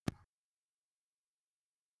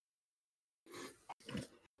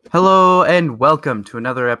Hello and welcome to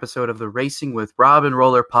another episode of the Racing with Rob and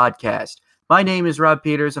Roller podcast. My name is Rob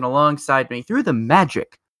Peters, and alongside me, through the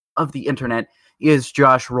magic of the internet, is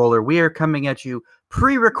Josh Roller. We are coming at you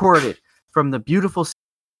pre-recorded from the beautiful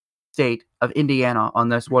state of Indiana on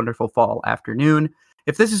this wonderful fall afternoon.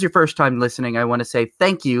 If this is your first time listening, I want to say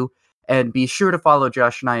thank you, and be sure to follow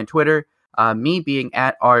Josh and I on Twitter, me being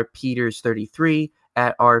at rpeters33,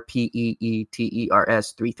 at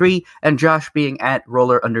RPEETERS33, and Josh being at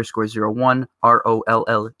roller_01,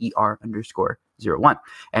 ROLLER_01.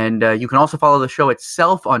 And you can also follow the show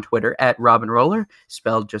itself on Twitter at Robin Roller,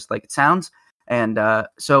 spelled just like it sounds. And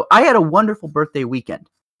so I had a wonderful birthday weekend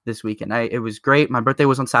this weekend. It was great. My birthday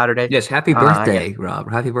was on Saturday. Yes, happy birthday, Rob.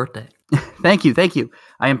 Happy birthday. Thank you.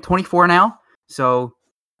 I am 24 now, so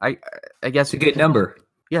I guess it's a good number.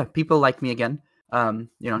 Yeah, people like me again.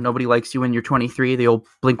 Nobody likes you when you're 23, the old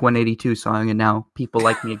Blink-182 song, and now people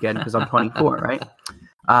like me again because I'm 24, right?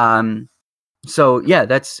 So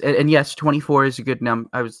yeah, and yes, 24 is a good number.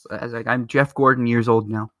 I'm Jeff Gordon years old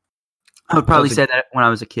now. I would probably say that when I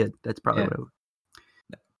was a kid. That's probably what I would.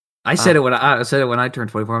 I said it when I turned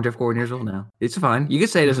 24. I'm Jeff Gordon years old now. It's fine. You can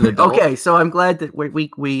say it as an adult. Okay, so I'm glad that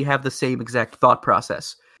we have the same exact thought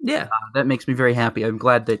process. Yeah, that makes me very happy. I'm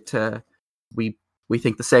glad that we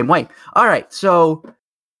think the same way. All right, so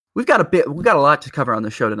we've got a lot to cover on the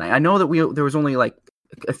show tonight. I know that there was only like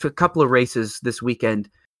a couple of races this weekend,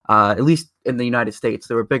 at least in the United States.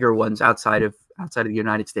 There were bigger ones outside of the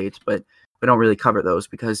United States, but we don't really cover those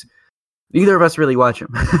because neither of us really watch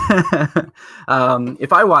them.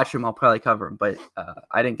 If I watch them, I'll probably cover them, but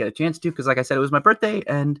I didn't get a chance to because, like I said, it was my birthday,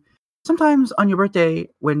 and sometimes on your birthday,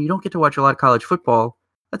 when you don't get to watch a lot of college football,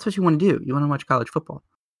 that's what you want to do. You want to watch college football.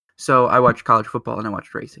 So I watched college football and I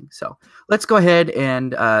watched racing. So let's go ahead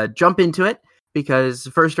and jump into it, because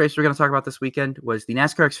the first race we're going to talk about this weekend was the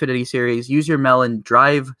NASCAR Xfinity Series Use Your Melon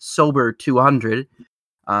Drive Sober 200.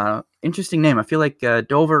 Interesting name. I feel like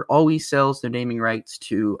Dover always sells their naming rights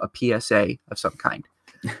to a PSA of some kind.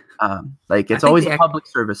 It's always a public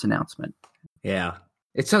service announcement. Yeah.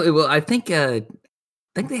 It's so well. I think they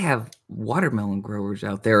have watermelon growers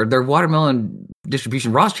out there. Their watermelon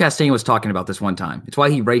distribution. Ross Chastain was talking about this one time. It's why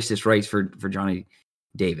he raced this race for Johnny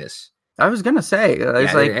Davis. I was gonna say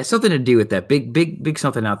it has something to do with that big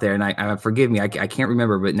something out there. And I forgive me, I can't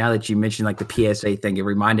remember. But now that you mentioned like the PSA thing, it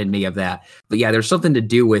reminded me of that. But yeah, there's something to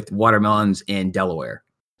do with watermelons in Delaware.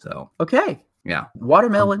 So okay, yeah,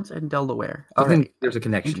 watermelons in Delaware. I think there's a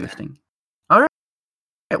connection. Interesting. All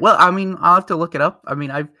right. Well, I mean, I'll have to look it up. I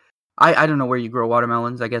mean, I don't know where you grow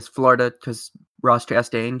watermelons. I guess Florida, because Ross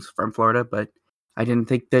Chastain's from Florida, but I didn't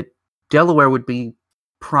think that Delaware would be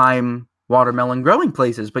prime watermelon growing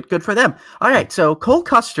places, but good for them. All right, so Cole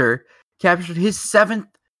Custer captured his 7th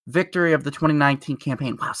victory of the 2019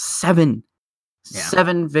 campaign. Wow, 7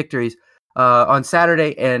 victories on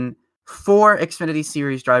Saturday, and 4 Xfinity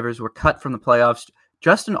Series drivers were cut from the playoffs.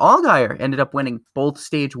 Justin Allgaier ended up winning both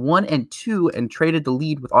stage 1 and 2 and traded the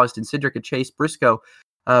lead with Austin Cindric and Chase Briscoe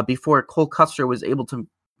before Cole Custer was able to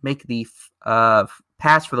make the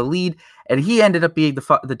pass for the lead, and he ended up being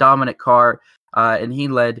the dominant car, and he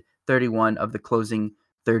led 31 of the closing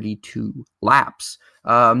 32 laps.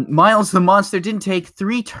 Miles the Monster didn't take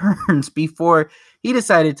 3 turns before he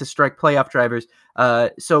decided to strike playoff drivers.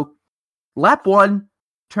 So lap 1,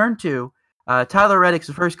 turn 2, Tyler Reddick's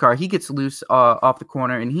the first car. He gets loose off the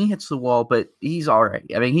corner and he hits the wall, but he's all right.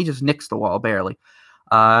 I mean, he just nicks the wall barely.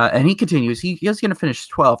 And he continues. He's going to finish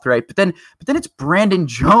 12th, right? But then it's Brandon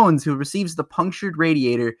Jones who receives the punctured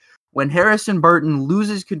radiator when Harrison Burton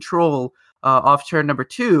loses control off turn number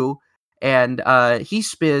 2, and he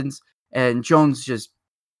spins, and Jones just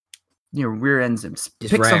rear ends him,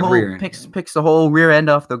 picks the whole rear end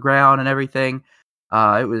off the ground and everything.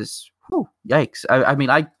 It was yikes. I mean,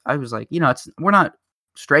 I was like, we're not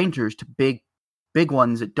strangers to big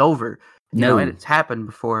ones at Dover. No, and it's happened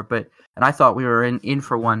before, and I thought we were in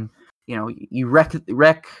for one. You wreck at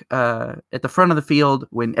the front of the field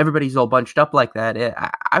when everybody's all bunched up like that.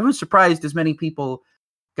 I was surprised as many people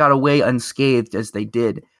got away unscathed as they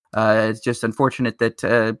did. It's just unfortunate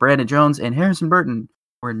that Brandon Jones and Harrison Burton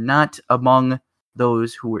were not among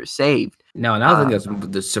those who were saved. No, and I think that's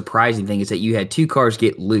the surprising thing is that you had 2 cars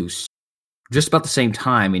get loose just about the same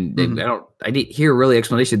time. And I didn't hear really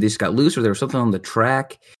explanation. They just got loose, or there was something on the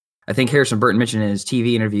track. I think Harrison Burton mentioned in his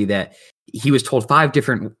TV interview that he was told 5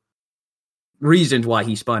 different reasons why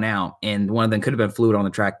he spun out, and one of them could have been fluid on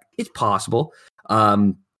the track. It's possible.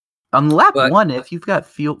 On lap 1, if you've got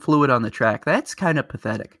fluid on the track, that's kind of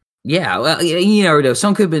pathetic. Yeah, well, you never know.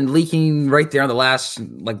 Some could have been leaking right there on the last,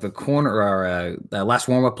 like the corner or last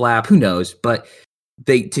warm-up lap. Who knows? But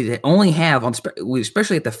they to only have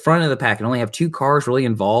especially at the front of the pack and only have 2 cars really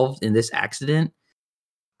involved in this accident.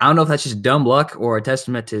 I don't know if that's just dumb luck or a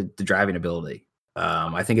testament to the driving ability.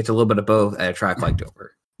 I think it's a little bit of both at a track like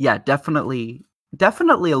Dover. Yeah, definitely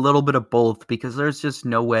a little bit of both, because there's just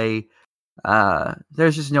no way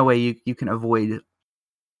you can avoid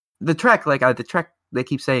the track. Like the track they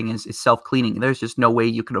keep saying is self-cleaning. There's just no way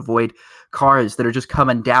you can avoid cars that are just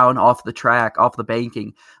coming down off the track, off the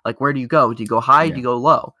banking. Like, where do you go? Do you go high? Do you go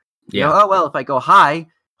low? Yeah. You know, oh, well, if I go high,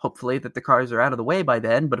 hopefully that the cars are out of the way by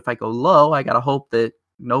then. But if I go low, I got to hope that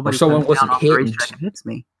nobody someone wasn't hitting, hits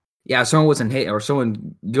me. Yeah, someone wasn't hit, or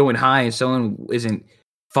someone going high and someone isn't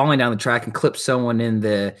falling down the track and clips someone in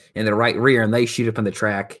the right rear, and they shoot up on the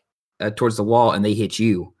track towards the wall and they hit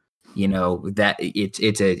you. You know, that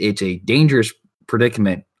it's a dangerous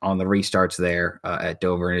predicament on the restarts there at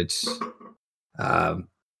Dover, and it's I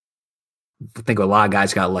think a lot of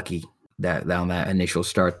guys got lucky that on that initial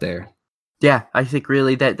start there. Yeah, I think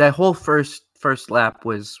really that whole first lap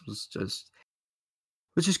was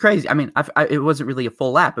just crazy. I mean, it wasn't really a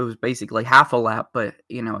full lap; it was basically half a lap. But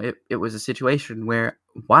you know, it was a situation where,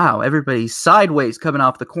 wow, everybody's sideways coming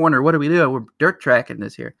off the corner. What do we do? We're dirt tracking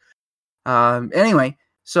this here. Anyway,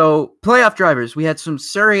 so playoff drivers, we had some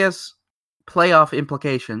serious playoff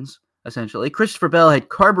implications. Essentially, Christopher Bell had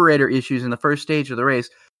carburetor issues in the first stage of the race,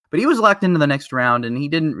 but he was locked into the next round, and he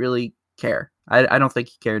didn't really care. I don't think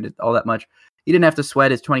he cared all that much. He didn't have to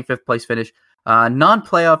sweat his 25th place finish.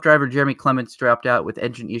 Non-playoff driver Jeremy Clements dropped out with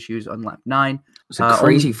engine issues on lap 9. It was a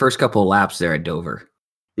crazy first couple of laps there at Dover.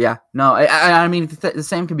 Yeah, no, I mean the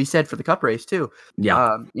same can be said for the Cup race too.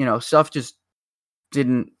 Yeah, you know, stuff just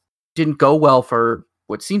didn't go well for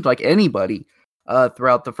what seemed like anybody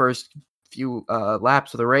throughout the first few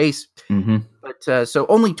laps of the race. Mm-hmm. But so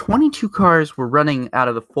only 22 cars were running out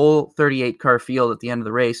of the full 38 car field at the end of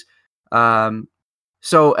the race.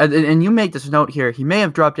 So, and you made this note here, he may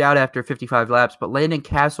have dropped out after 55 laps, but Landon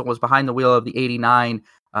Castle was behind the wheel of the 89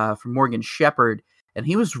 from Morgan Shepherd, and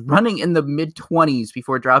he was running in the mid-20s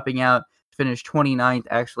before dropping out to finish 29th,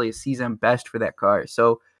 actually a season best for that car.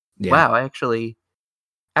 So, yeah. Wow, actually,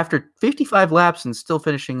 after 55 laps and still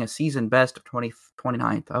finishing a season best of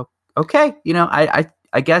 29th, oh, okay, you know,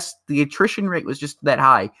 I guess the attrition rate was just that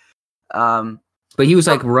high. But he was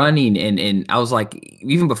like running, and I was like,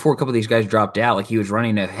 even before a couple of these guys dropped out, like he was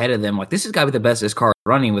running ahead of them. Like, this has got to be the best this car is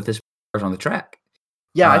running with this cars on the track.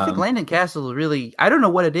 Yeah, I think Landon Castle really, I don't know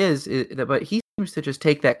what it is, but he seems to just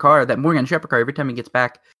take that car, that Morgan Shepherd car, every time he gets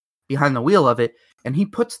back behind the wheel of it, and he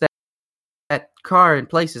puts that car in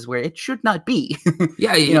places where it should not be.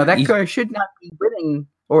 Yeah, you know, that car should not be winning,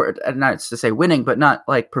 or not to say winning, but not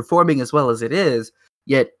like performing as well as it is,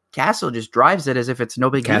 yet Castle just drives it as if it's no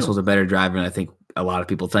big deal. Castle's a better driver than I think a lot of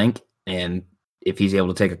people think. And if he's able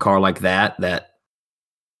to take a car like that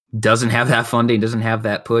doesn't have that funding, doesn't have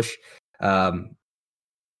that push,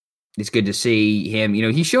 it's good to see him. You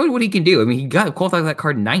know, he showed what he can do. I mean, he got qualified that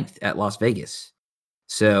car 9th at Las Vegas.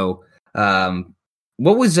 So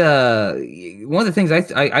what was one of the things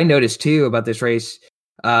I noticed too about this race,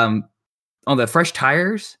 on the fresh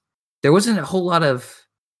tires, there wasn't a whole lot of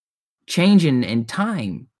change in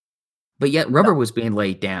time. But yet rubber was being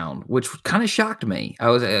laid down, which kind of shocked me. I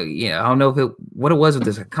was, I don't know what it was with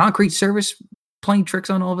this concrete surface playing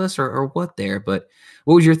tricks on all of us or what there. But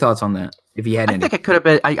what was your thoughts on that? If you had any, I think it could have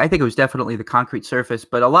been. I think it was definitely the concrete surface,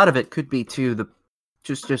 but a lot of it could be too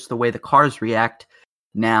just the way the cars react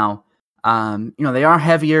now. You know, they are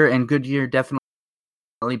heavier, and Goodyear definitely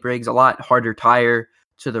brings a lot harder tire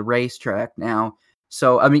to the racetrack now.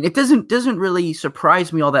 So I mean, it doesn't really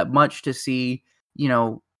surprise me all that much to see, you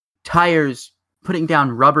know, tires putting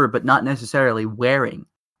down rubber, but not necessarily wearing.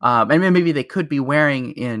 And maybe they could be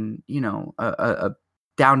wearing in, you know, a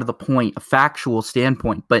down to the point, a factual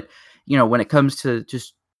standpoint. But, you know, when it comes to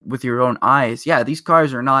just with your own eyes, yeah, these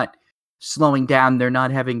cars are not slowing down. They're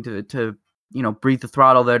not having to you know, breathe the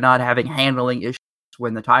throttle. They're not having handling issues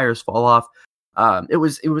when the tires fall off. It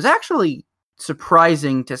was actually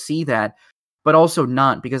surprising to see that, but also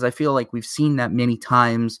not, because I feel like we've seen that many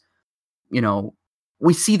times. You know,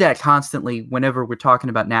 we see that constantly whenever we're talking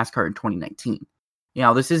about NASCAR in 2019. You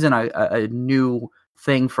know, this isn't a new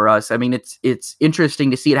thing for us. I mean, it's interesting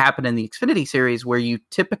to see it happen in the Xfinity series, where you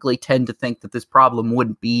typically tend to think that this problem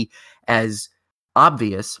wouldn't be as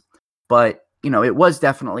obvious, but, you know, it was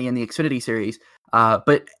definitely in the Xfinity series.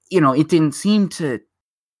 But, you know, it didn't seem to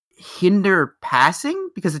hinder passing,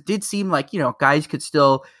 because it did seem like, you know, guys could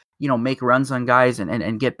still, you know, make runs on guys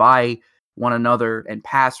and get by one another and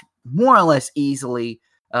pass more or less easily.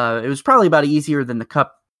 It was probably about easier than the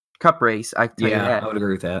cup race. I would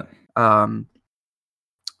agree with that.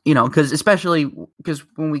 because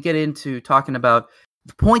when we get into talking about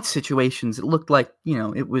the point situations, it looked like,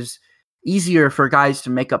 it was easier for guys to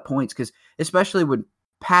make up points, because especially when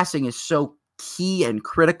passing is so key and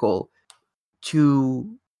critical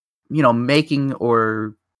to, making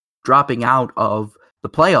or dropping out of the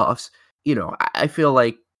playoffs. I feel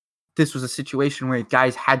like this was a situation where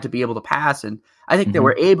guys had to be able to pass, and I think they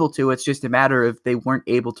were able to. It's just a matter of they weren't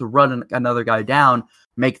able to run another guy down,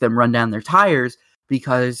 make them run down their tires,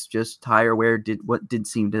 because just tire wear didn't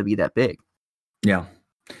seem to be that big. Yeah.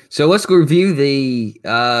 So let's go review the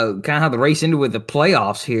kind of how the race ended with the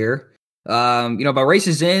playoffs here. By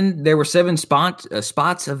races end, there were 7 spots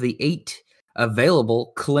of the 8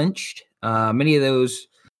 available clinched. Many of those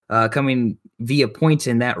coming via points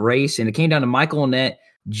in that race, and it came down to Michael Annett,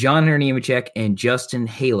 John Hunter Nemechek, and Justin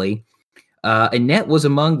Haley. Annett was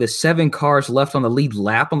among the 7 cars left on the lead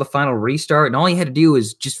lap on the final restart, and all he had to do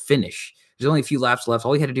was just finish. There's only a few laps left.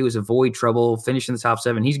 All he had to do was avoid trouble, finish in the top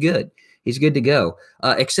 7. He's good. He's good to go.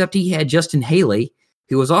 Except he had Justin Haley,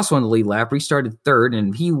 who was also on the lead lap, restarted 3rd,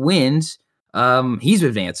 and he wins. He's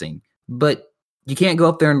advancing. But you can't go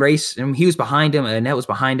up there and race. I mean, he was behind him, and Annett was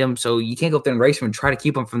behind him, so you can't go up there and race him and try to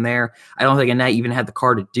keep him from there. I don't think Annett even had the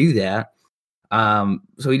car to do that.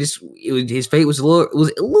 So his fate was a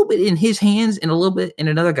little bit in his hands and a little bit in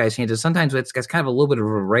another guy's hands. And sometimes it's kind of a little bit of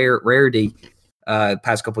a rarity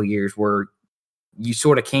past couple of years where you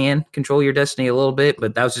sort of can control your destiny a little bit,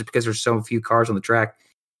 but that was just because there's so few cars on the track.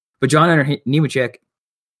 But John Hunter Nemechek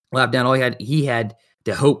lapped down. He had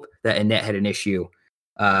to hope that Annett had an issue,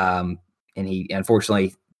 and he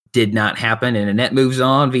unfortunately did not happen. And Annett moves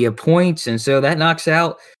on via points, and so that knocks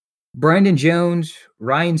out Brandon Jones,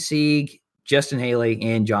 Ryan Sieg, Justin Haley,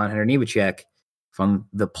 and John Hunter Nemechek from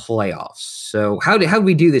the playoffs. So how did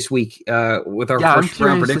we do this week with our first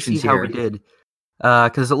round predictions here? How we did.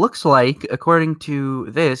 Because it looks like, according to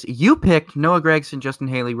this, you picked Noah Gragson, Justin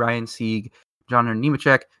Haley, Ryan Sieg, John Hunter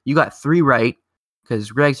Nemechek. You got 3 right,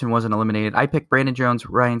 because Gragson wasn't eliminated. I picked Brandon Jones,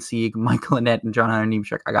 Ryan Sieg, Michael Annett, and John Hunter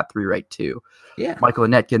Nemechek. I got 3 right too. Yeah, Michael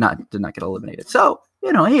Annett did not get eliminated. So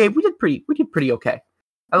hey, we did pretty okay.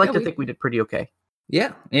 I like to think we did pretty okay.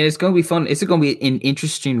 Yeah, and it's going to be fun. It's going to be an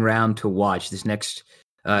interesting round to watch. This next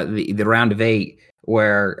the round of 8.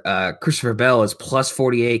 Where Christopher Bell is plus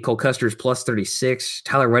 48, Cole Custer is plus 36,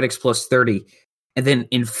 Tyler Reddick's plus 30. And then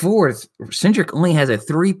in 4th, Cindric only has a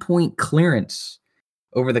 3-point clearance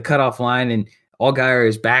over the cutoff line, and Allgaier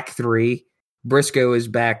is back 3, Briscoe is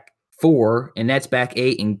back 4, and that's back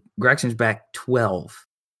 8, and Gregson's back 12.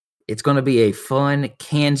 It's going to be a fun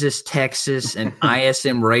Kansas, Texas, and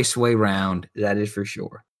ISM Raceway round. That is for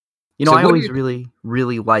sure. I always really,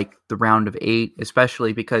 really like the round of 8,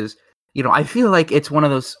 especially because I feel like it's one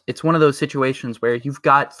of those situations where you've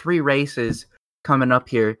got 3 races coming up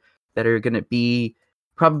here that are going to be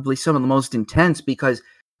probably some of the most intense, because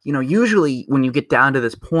usually when you get down to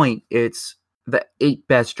this point, it's the 8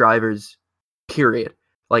 best drivers, period.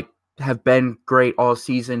 Like, have been great all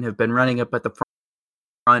season, have been running up at the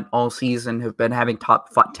front all season, have been having top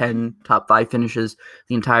 10, top 5 finishes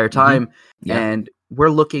the entire time. Yeah. And we're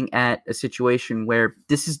looking at a situation where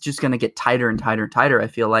this is just going to get tighter and tighter and tighter, I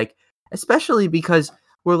feel like. Especially because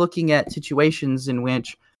we're looking at situations in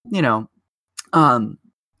which, a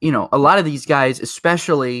lot of these guys,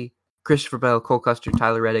 especially Christopher Bell, Cole Custer,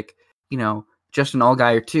 Tyler Reddick, Justin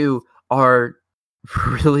Allgaier too, are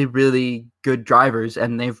really, really good drivers,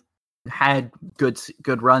 and they've had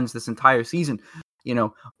good runs this entire season.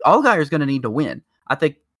 Allgaier is going to need to win. I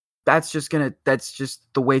think that's just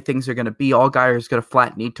the way things are going to be. Allgaier is going to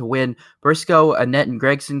flat need to win. Briscoe, Annett, and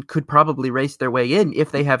Gragson could probably race their way in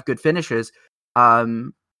if they have good finishes.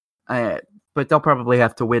 But they'll probably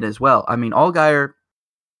have to win as well. I mean, Allgaier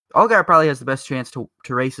probably has the best chance to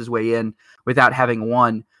race his way in without having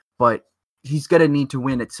won, but he's going to need to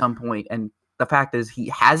win at some point. And the fact is he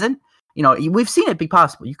hasn't. We've seen it be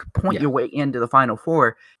possible. You could point your way into the Final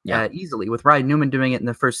Four easily, with Ryan Newman doing it in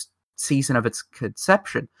the first season of its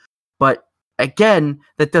conception. But again,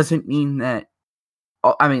 that doesn't mean that.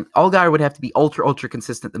 Allgaier would have to be ultra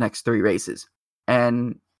consistent the next 3 races,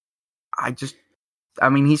 and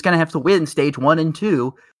he's going to have to win stage 1 and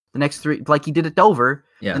 2 the next 3, like he did at Dover,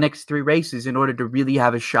 the next 3 races, in order to really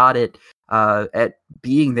have a shot at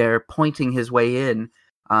being there, pointing his way in.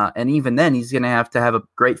 And even then, he's going to have a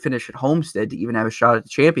great finish at Homestead to even have a shot at the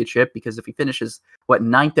championship. Because if he finishes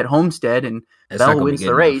 9th at Homestead and Bell wins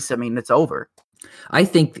the race, it's over. I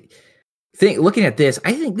think looking at this,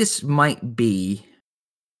 I think this might be,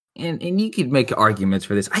 and you could make arguments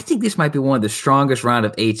for this. I think this might be one of the strongest round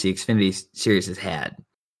of 8s the Xfinity Series has had.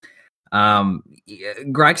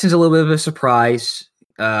 Gregson's a little bit of a surprise.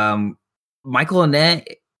 Michael Annett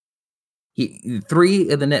Three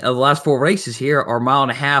of the last four races here are mile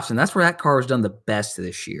and a half, and that's where that car has done the best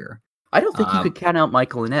this year. I don't think you could count out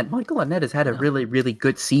Michael Annett. Michael Annett has had a really, really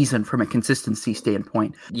good season from a consistency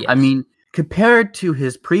standpoint. Yes. I mean, compared to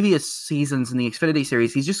his previous seasons in the Xfinity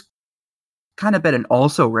Series, he's just kind of been an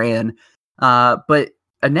also ran. But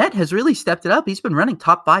Annett has really stepped it up. He's been running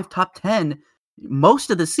top 5, top 10 most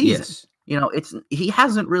of the season. Yes. He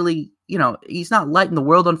hasn't really, he's not lighting the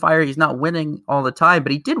world on fire. He's not winning all the time,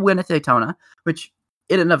 but he did win at Daytona, which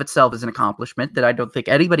in and of itself is an accomplishment that I don't think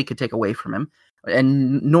anybody could take away from him,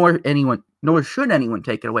 and nor should anyone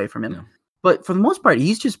take it away from him. No. But for the most part,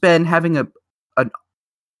 he's just been having a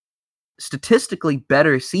statistically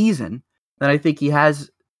better season than I think he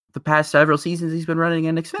has the past several seasons he's been running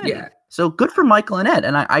in Xfinity. Yeah. So good for Michael Annett,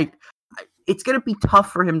 and I it's going to be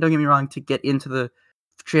tough for him, don't get me wrong, to get into the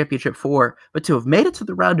Championship 4, but to have made it to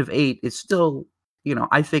the round of 8 is still,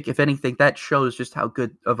 I think if anything, that shows just how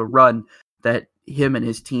good of a run that him and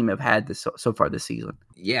his team have had so far this season.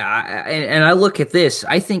 Yeah, and I look at this.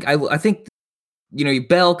 I think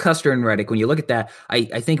Bell, Custer, and Reddick. When you look at that, I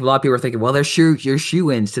think a lot of people are thinking, well, they're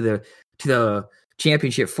shoe-ins to the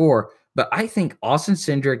Championship 4. But I think Austin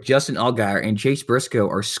Cindric, Justin Allgaier, and Chase Briscoe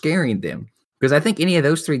are scaring them, because I think any of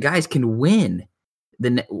those three guys can win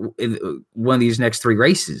one of these next 3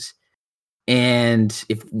 races. And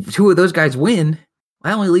if 2 of those guys win,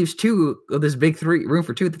 that only leaves 2 of this big 3, room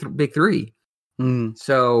for 2 of the big 3.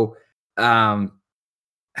 So, man,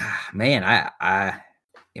 I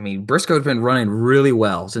mean, Briscoe's been running really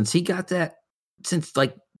well since he got that, since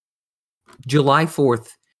like July 4th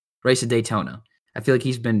race at Daytona. I feel like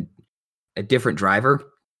he's been a different driver.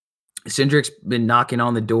 Cindric's been knocking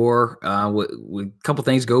on the door with a couple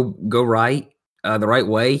things go right the right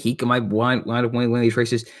way. He might wind up winning one of these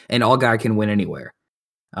races, and Allgaier can win anywhere.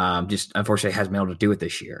 Just unfortunately hasn't been able to do it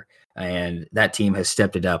this year, and that team has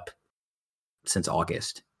stepped it up since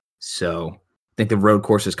August. So I think the road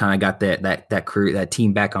course has kind of got that crew, that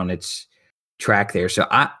team back on its track there. So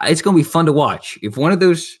it's going to be fun to watch. If one of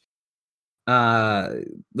those latter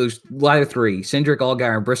 3, Cindric,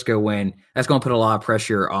 Allgaier, and Briscoe win, that's going to put a lot of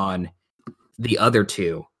pressure on the other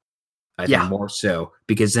 2. I think more so,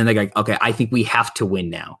 because then they go, okay, I think we have to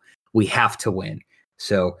win now. We have to win.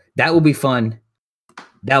 So that will be fun.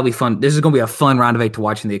 That'll be fun. This is going to be a fun round of 8 to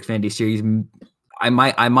watch in the Xfinity Series. I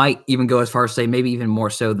might even go as far as say maybe even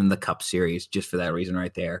more so than the Cup Series, just for that reason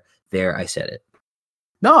right there. There, I said it.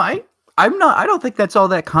 No, I'm not. I don't think that's all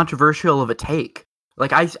that controversial of a take.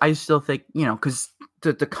 Like I still think, because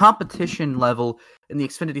the competition level in the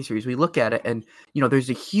Xfinity Series, we look at it and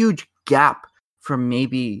there's a huge gap from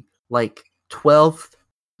maybe like 12th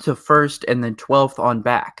to 1st and then 12th on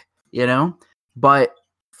back. But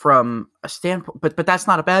from a standpoint, but that's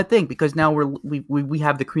not a bad thing, because now we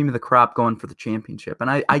have the cream of the crop going for the championship, and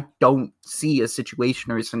I don't see a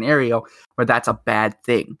situation or a scenario where that's a bad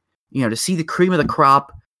thing. To see the cream of the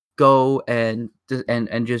crop go and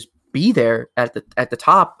just be there at the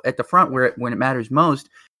top, at the front, when it matters most.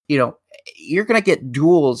 You're gonna get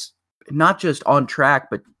duels, not just on track,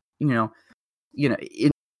 but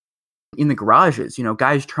in the garages,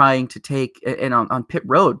 guys trying to take, and on pit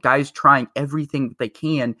road, guys trying everything that they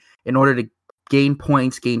can in order to gain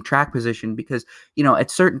points, gain track position, because,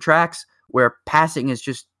 at certain tracks where passing is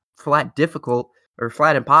just flat difficult or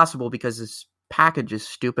flat impossible because this package is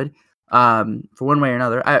stupid, for one way or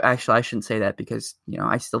another. I shouldn't say that, because,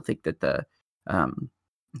 I still think that the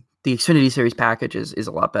Xfinity Series package is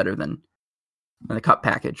a lot better than the Cup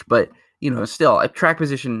package, but, still a track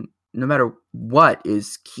position, no matter what,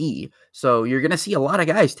 is key. So you're going to see a lot of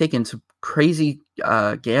guys taking some crazy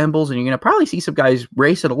gambles, and you're going to probably see some guys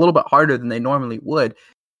race it a little bit harder than they normally would,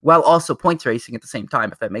 while also points racing at the same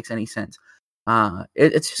time, if that makes any sense.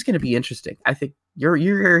 It's just going to be interesting. I think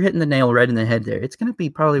you're hitting the nail right in the head there. It's going to be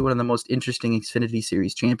probably one of the most interesting Xfinity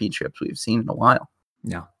Series championships we've seen in a while.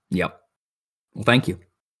 Yeah. Yep. Well, thank you.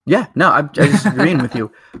 Yeah. No, I'm just agreeing with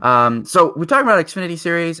you. So we're talking about Xfinity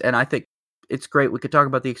Series, and I think it's great. We could talk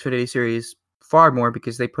about the Xfinity Series far more,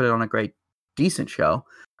 because they put it on a decent show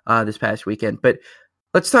this past weekend. But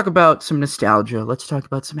let's talk about some nostalgia. Let's talk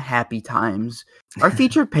about some happy times. Our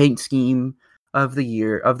featured paint scheme of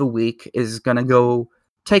the week is going to go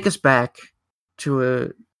take us back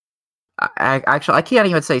to actually, I can't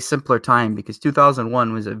even say simpler time, because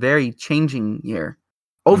 2001 was a very changing year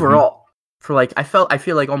overall. For I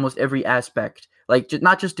feel like almost every aspect,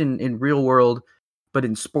 not just in real world, but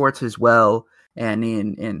in sports as well, and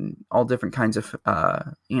in all different kinds of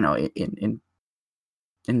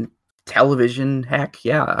in television, heck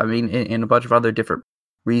yeah, I mean in a bunch of other different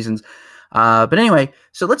reasons. But anyway,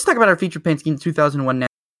 so let's talk about our featured paint scheme 2001 now.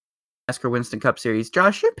 NASCAR Winston Cup Series.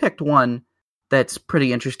 Josh, you picked one that's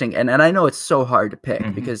pretty interesting, and I know it's so hard to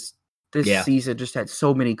pick because this season just had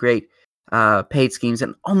so many great paid schemes,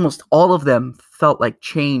 and almost all of them felt like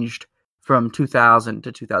changed from 2000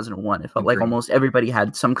 to 2001. It felt like almost everybody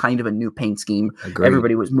had some kind of a new paint scheme.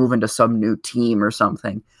 Everybody was moving to some new team or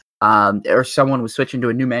something, or someone was switching to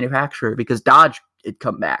a new manufacturer because Dodge had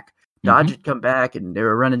come back. Dodge had come back, and they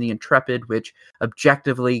were running the Intrepid, which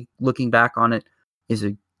objectively, looking back on it, is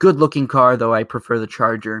a good-looking car, though I prefer the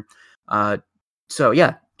Charger. So,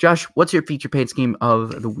 yeah, Josh, what's your feature paint scheme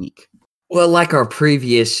of the week? Well, like our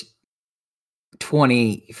previous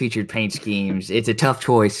 20 featured paint schemes, it's a tough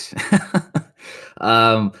choice.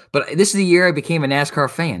 But this is the year I became a NASCAR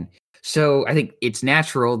fan. So I think it's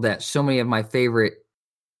natural that so many of my favorite,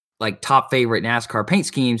 like top favorite NASCAR paint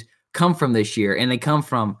schemes come from this year, and they come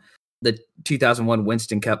from the 2001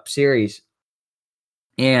 Winston Cup Series.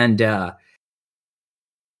 And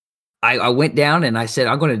I went down and I said,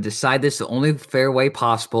 I'm going to decide this the only fair way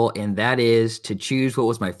possible, and that is to choose what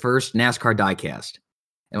was my first NASCAR diecast.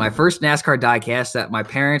 And my first NASCAR diecast that my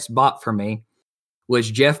parents bought for me was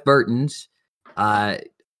Jeff Burton's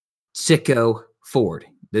Sitco Ford,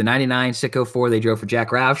 the 99 Sitco Ford they drove for Jack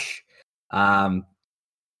Roush.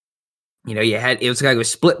 It was like a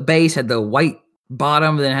split base, had the white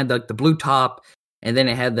bottom, then it had the blue top, and then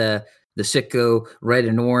it had the Sitco red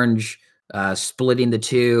and orange splitting the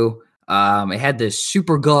two. It had the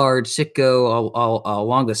Super Guard Sitco all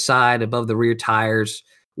along the side above the rear tires,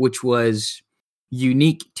 which was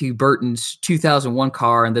unique to Burton's 2001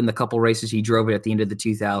 car, and then the couple races he drove it at the end of the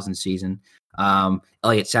 2000 season.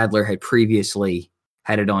 Elliott Sadler had previously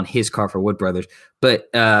had it on his car for Wood Brothers. But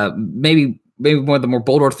maybe one of the more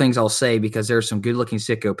bolder things I'll say, because there are some good-looking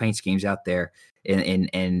Sitco paint schemes out there in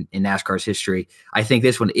NASCAR's history. I think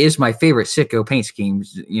this one is my favorite Sitco paint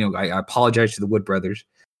schemes. I apologize to the Wood Brothers.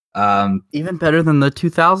 Even better than the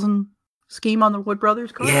 2000 scheme on the Wood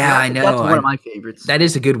Brothers car? Yeah, I know. That's one of my favorites. That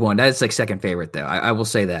is a good one. That's like second favorite, though. I will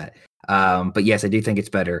say that. But yes, I do think it's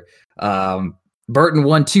better. Burton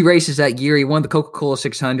won 2 races that year. He won the Coca-Cola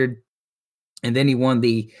 600, and then he won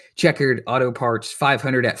the Checkered Auto Parts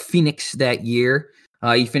 500 at Phoenix that year.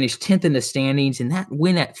 He finished 10th in the standings, and that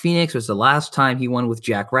win at Phoenix was the last time he won with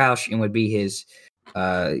Jack Roush, and would be his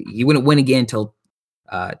he wouldn't win again until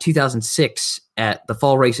 2006 at the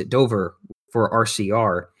fall race at Dover for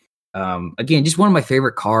RCR. Again, just one of my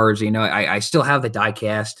favorite cars. I still have the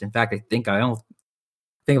diecast. In fact, I think I've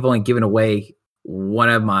only given away one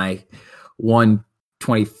of my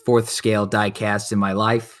 1/24th scale diecasts in my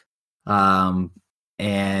life. That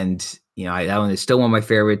one is still one of my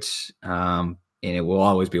favorites. And it will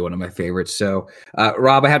always be one of my favorites. So,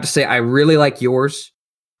 Rob, I have to say, I really like yours.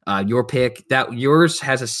 Your pick, that yours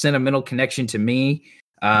has a sentimental connection to me,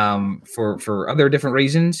 for other different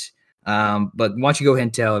reasons. But why don't you go ahead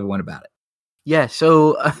and tell everyone about it? Yeah.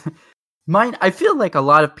 So mine, I feel like a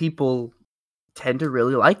lot of people tend to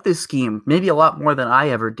really like this scheme, maybe a lot more than I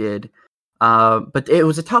ever did. But it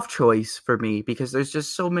was a tough choice for me because there's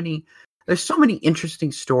so many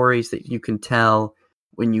interesting stories that you can tell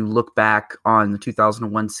when you look back on the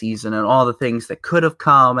 2001 season and all the things that could have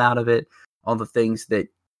come out of it, all the things that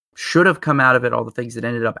should have come out of it, all the things that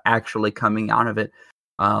ended up actually coming out of it.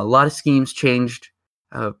 A lot of schemes changed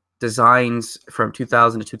designs from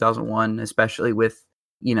 2000 to 2001, especially with,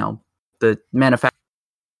 the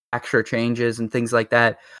manufacturer changes and things like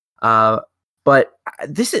that. But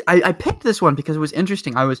I picked this one because it was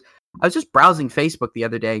interesting. I was just browsing Facebook the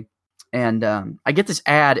other day, and I get this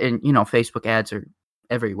ad, and Facebook ads are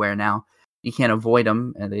everywhere now. You can't avoid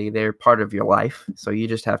them, and they're part of your life, so you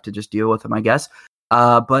just have to just deal with them, I guess.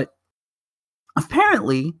 But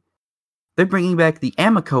apparently, they're bringing back the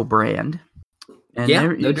Amoco brand, and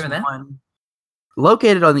they're doing that. One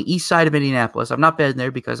located on the east side of Indianapolis. I've not been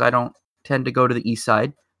there because I don't tend to go to the east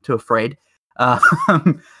side. Too afraid.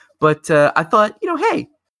 But I thought, hey,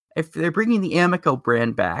 if they're bringing the Amoco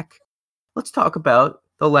brand back, let's talk about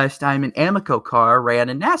the last time an Amoco car ran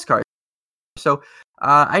in NASCAR. So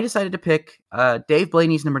I decided to pick Dave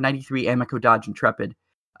Blaney's number 93 Amoco Dodge Intrepid.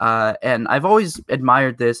 And I've always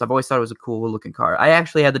admired this. I've always thought it was a cool looking car. I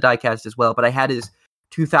actually had the diecast as well, but I had his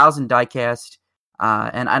 2000 diecast.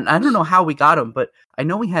 And I don't know how we got him, but I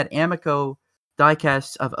know we had Amoco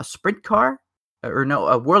diecasts of a sprint car, a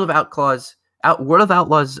World of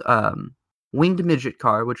Outlaws winged midget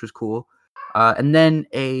car, which was cool. And then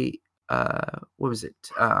a what was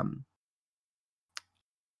it?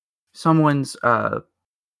 Someone's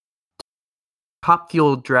top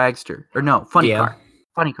fuel dragster, or no, funny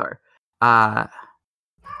car. I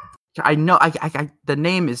know I the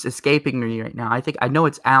name is escaping me right now. I think I know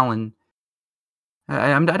it's Alan.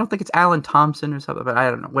 I don't think it's Alan Thompson or something, but I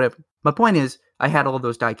don't know. Whatever. My point is, I had all of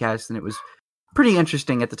those diecasts, and it was pretty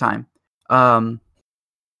interesting at the time. So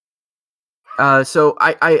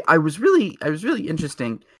I was really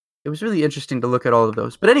interesting. It was really interesting to look at all of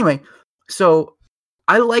those. But anyway, so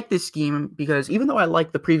I like this scheme because even though I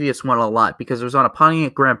like the previous one a lot because it was on a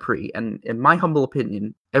Pontiac Grand Prix, and in my humble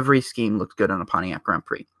opinion, every scheme looks good on a Pontiac Grand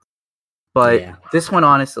Prix. But this one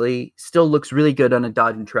honestly still looks really good on a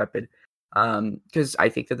Dodge Intrepid. Because I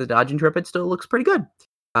think that the Dodge Intrepid still looks pretty good.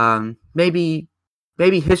 Maybe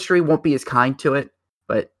history won't be as kind to it,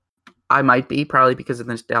 but I might be, probably because of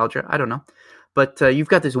nostalgia. I don't know. But you've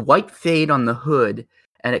got this white fade on the hood,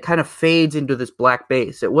 and it kind of fades into this black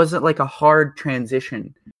base. It wasn't like a hard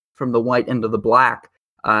transition from the white into the black.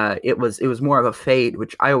 It was more of a fade,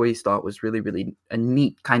 which I always thought was really, really a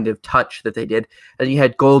neat kind of touch that they did. And you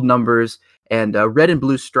had gold numbers and red and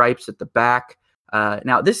blue stripes at the back.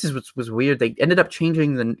 Now, this is what was weird. They ended up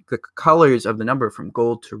changing the colors of the number from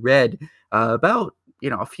gold to red about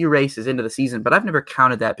a few races into the season, but I've never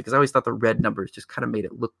counted that because I always thought the red numbers just kind of made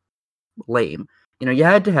it look lame. You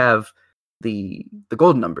had to have the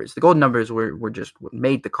gold numbers. The gold numbers were just what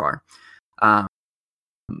made the car. But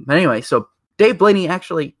anyway, so Dave Blaney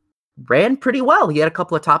actually ran pretty well. He had a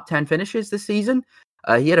couple of top 10 finishes this season.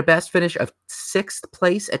 He had a best finish of 6th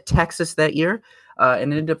place at Texas that year.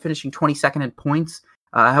 And ended up finishing 22nd in points.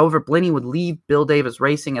 However, Blaney would leave Bill Davis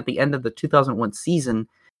Racing at the end of the 2001 season,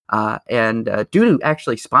 and due to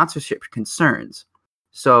actually sponsorship concerns.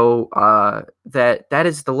 So that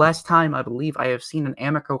is the last time I believe I have seen an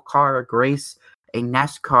Amoco car grace a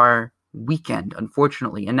NASCAR weekend,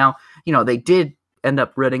 unfortunately. And now, they did end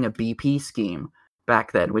up running a BP scheme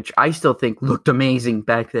back then, which I still think looked amazing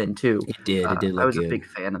back then too. It did. It did look I was good. a big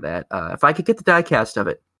fan of that. If I could get the diecast of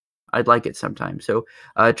it, I'd like it sometime. So,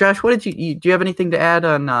 Josh, what did do you have anything to add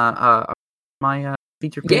on my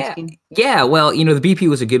feature paint scheme? Yeah. Well, the BP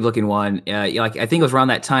was a good looking one. I think it was around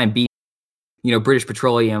that time. British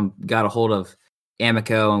Petroleum got a hold of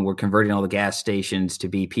Amoco and we're converting all the gas stations to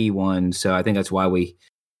BP ones. So I think that's why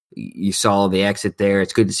you saw the exit there.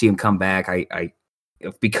 It's good to see him come back. I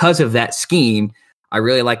because of that scheme, I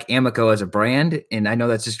really like Amoco as a brand, and I know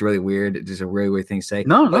that's just really weird. It's just a really weird thing to say.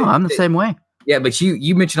 No, I'm the same way. Yeah, but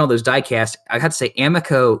you mentioned all those diecasts. I had to say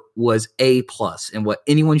Amoco was A+, and what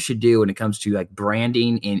anyone should do when it comes to like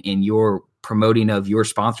branding and your promoting of your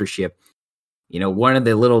sponsorship. One of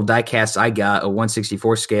the little diecasts I got, a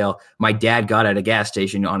 1/64 scale, my dad got at a gas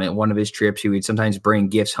station on one of his trips. He would sometimes bring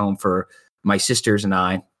gifts home for my sisters and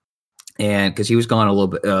I, and because he was gone a little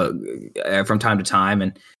bit from time to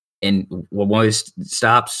time, and one of his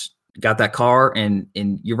stops. Got that car, and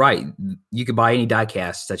you're right. You could buy any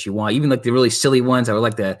diecasts that you want, even like the really silly ones that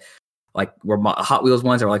were were Hot Wheels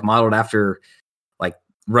ones that were like modeled after like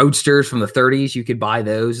roadsters from the 30s. You could buy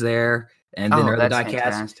those there, and then the diecasts.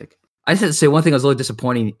 Fantastic. I just had to say one thing that was a little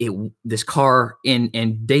disappointing. This car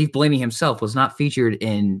and Dave Blaney himself was not featured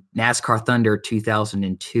in NASCAR Thunder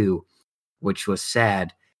 2002, which was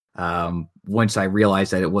sad. Once I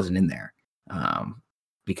realized that it wasn't in there.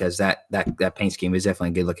 Because that paint scheme is definitely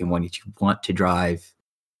a good looking one that you want to drive.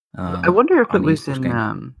 I wonder if it was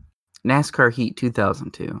in NASCAR Heat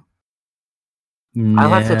 2002. I'll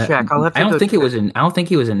have to check. I don't think it was in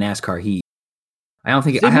NASCAR Heat. I don't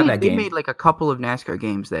think I have that game. They made like a couple of NASCAR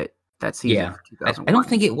games that season. Yeah, I don't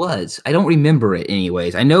think it was. I don't remember it.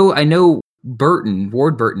 Anyways, I know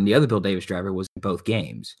Ward Burton, the other Bill Davis driver, was in both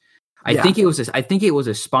games. I think it was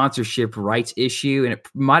a sponsorship rights issue, and it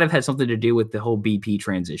might have had something to do with the whole BP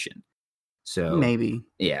transition. So maybe,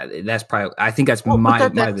 yeah, that's probably. I think that's my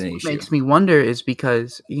issue. Makes me wonder is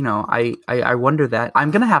because I wonder that I'm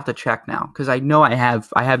gonna have to check now because I know I have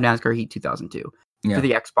NASCAR Heat 2002 for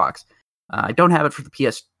the Xbox. I don't have it for the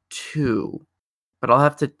PS2, but I'll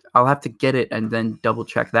have to get it and then double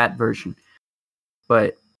check that version.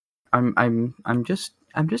 But I'm just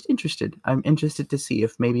interested. I'm interested to see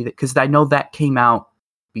if maybe because I know that came out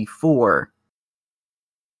before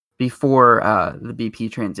the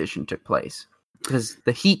BP transition took place. Because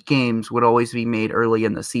the Heat games would always be made early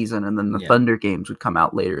in the season, and then the Thunder games would come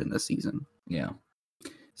out later in the season. Yeah.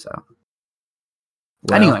 So.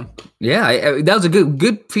 Well, anyway. Yeah, that was a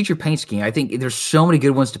good feature paint scheme. I think there's so many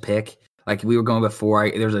good ones to pick. Like we were going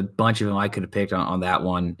before, there's a bunch of them I could have picked on that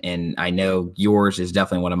one, and I know yours is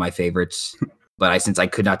definitely one of my favorites. But since I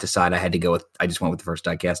could not decide, I just went with the first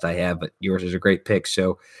diecast I have. But yours is a great pick.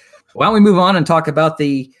 So why don't we move on and talk about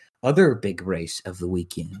the other big race of the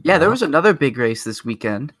weekend? Yeah, there was another big race this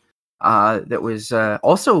weekend that was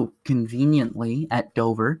also conveniently at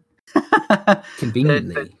Dover.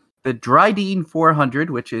 Conveniently. The Dryden 400,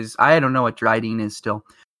 which is, I don't know what Dryden is still.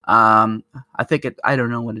 I think I don't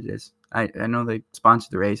know what it is. I know they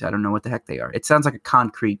sponsored the race. I don't know what the heck they are. It sounds like a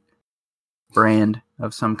concrete brand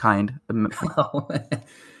of some kind.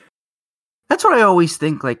 That's what I always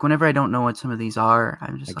think. Like whenever I don't know what some of these are,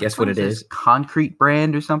 I'm just guess what it is. Concrete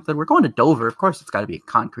brand or something. We're going to Dover. Of course, it's got to be a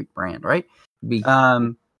concrete brand, right?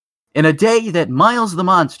 In a day that Miles the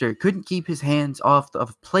Monster couldn't keep his hands off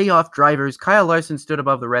of playoff drivers, Kyle Larson stood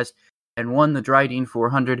above the rest and won the Dryden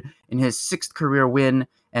 400 in his 6th career win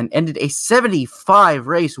and ended a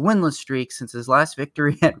 75-race winless streak since his last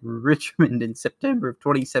victory at Richmond in September of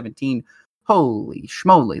 2017. Holy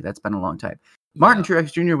schmoly, that's been a long time. Yeah. Martin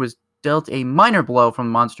Truex Jr. was dealt a minor blow from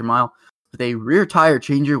the Monster Mile with a rear tire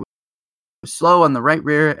changer. Was slow on the right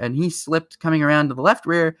rear, and he slipped coming around to the left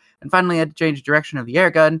rear and finally had to change the direction of the air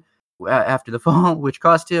gun after the fall, which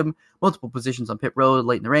cost him multiple positions on pit road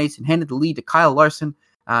late in the race and handed the lead to Kyle Larson.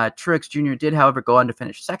 Truex Jr. did, however, go on to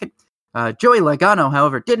finish second. Joey Logano,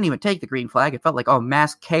 however, didn't even take the green flag. It felt like all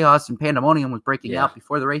mass chaos and pandemonium was breaking out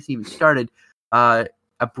before the race even started. A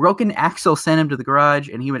broken axle sent him to the garage,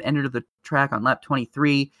 and he would enter the track on lap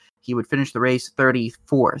 23. He would finish the race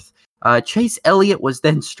 34th. Chase Elliott was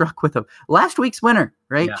then struck with last week's winner,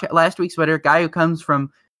 right? Yeah. Last week's winner, guy who comes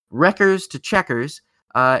from wreckers to checkers,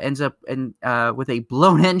 ends up with a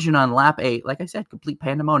blown engine on lap 8. Like I said, complete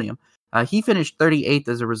pandemonium. He finished 38th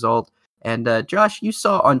as a result. And Josh, you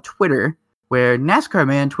saw on Twitter where NASCAR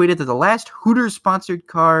Man tweeted that the last Hooters-sponsored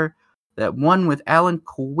car that won with Alan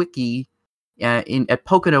Kulwicki at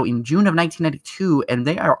Pocono in June of 1992, and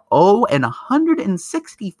they are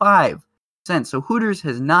 165 cents. So Hooters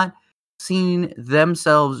has not seen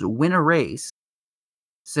themselves win a race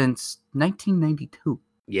since 1992.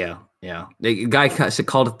 Yeah. The guy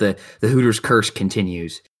called it the Hooters curse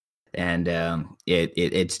continues, and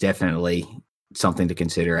it's definitely something to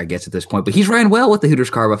consider, I guess, at this point. But he's ran well with the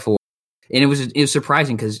Hooters car before, and it was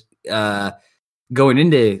surprising because going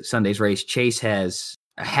into Sunday's race, Chase has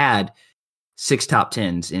had 6 top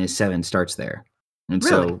 10s in his 7 starts there. And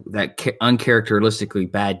really? So that uncharacteristically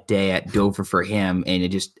bad day at Dover for him, and it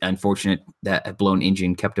just unfortunate that a blown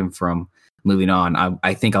engine kept him from moving on.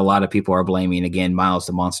 I think a lot of people are blaming, again, Miles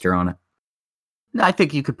the Monster on it. I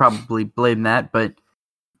think you could probably blame that, but,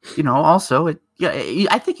 also,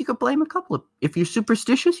 I think you could blame a couple of... If you're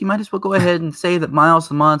superstitious, you might as well go ahead and say that Miles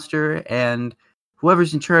the Monster and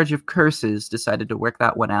whoever's in charge of curses decided to work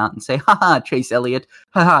that one out and say, haha, Chase Elliott,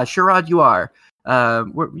 haha, Sherrod, you are.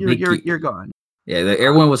 You're gone. Yeah,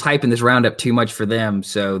 everyone was hyping this roundup too much for them,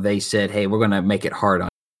 so they said, hey, we're going to make it hard on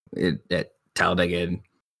it at Talladega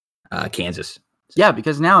and Kansas. Yeah,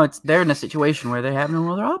 because now they're in a situation where they have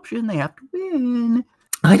no other option. They have to win.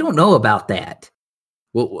 I don't know about that.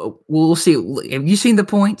 We'll see. Have you seen the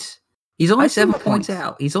points? He's only 7 points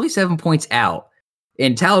out. He's only 7 points out.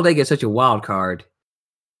 And Talladega is such a wild card.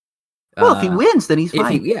 Well, if he wins, then he's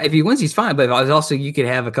fine. If he wins, he's fine. But also, you could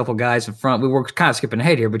have a couple guys in front. We were kind of skipping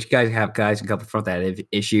ahead here, but you guys have guys in a couple front that have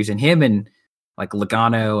issues. And him and like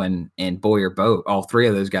Logano and Boyer both, all 3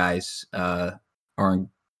 of those guys are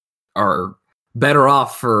better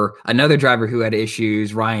off for another driver who had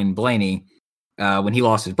issues, Ryan Blaney, when he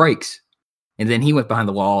lost his brakes. And then he went behind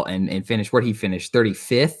the wall and finished where he finished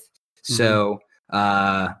 35th. Mm-hmm. So,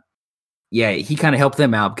 he kind of helped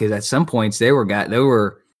them out because at some points they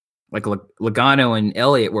were like Logano and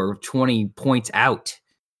Elliott were 20 points out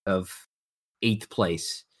of 8th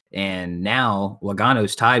place. And now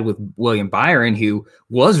Logano's tied with William Byron, who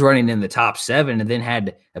was running in the top 7 and then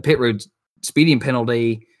had a pit road speeding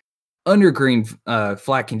penalty under green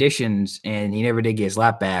flag conditions, and he never did get his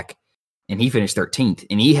lap back, and he finished 13th.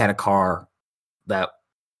 And he had a car that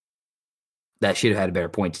should have had a better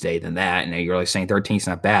point today than that. And you're like saying 13th is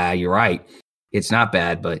not bad. You're right. It's not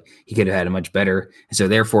bad, but he could have had a much better. And so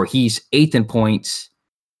therefore he's 8th in points,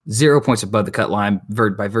 0 points above the cut line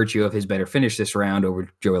by virtue of his better finish this round over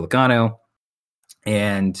Joey Logano.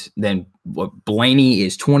 And then Blaney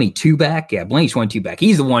is 22 back. Yeah, Blaney's 22 back.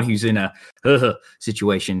 He's the one who's in a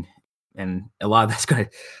situation. And a lot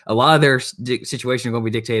of their situation are going to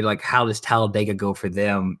be dictated like how does Talladega go for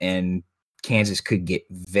them, and Kansas could get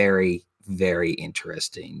very, very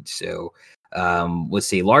interesting. So let's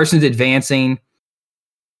see. Larson's advancing.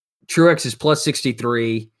 Truex is plus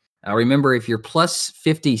 63. Remember, if you're plus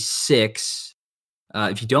 56,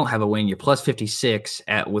 if you don't have a win, you're plus 56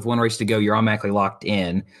 with 1 race to go. You're automatically locked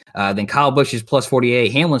in. Then Kyle Busch is plus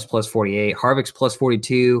 48. Hamlin's plus 48. Harvick's plus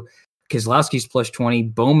 42. Keselowski's plus 20.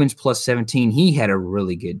 Bowman's plus 17. He had a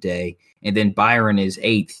really good day. And then Byron is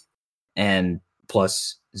 8th and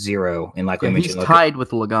plus 0. And like we mentioned, he's tied with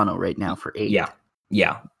Logano right now for 8.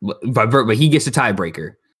 Yeah. But he gets a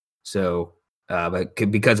tiebreaker. So but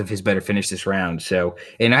because of his better finish this round. So,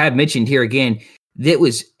 and I have mentioned here again, I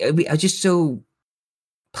was just so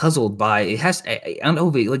puzzled by it. I don't know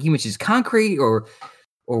if it, like you mentioned, it's concrete or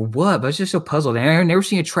what, but I was just so puzzled. And I've never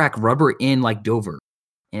seen a track rubber in like Dover,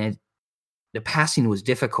 and the passing was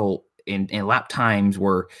difficult, and lap times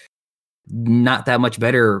were not that much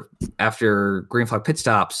better after green flag pit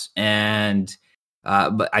stops. And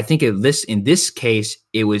but I think in this case,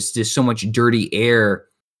 it was just so much dirty air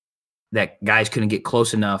that guys couldn't get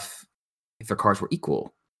close enough if their cars were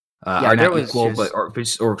equal. Or not equal, but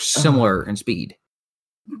or similar in speed.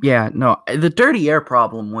 Yeah, no, the dirty air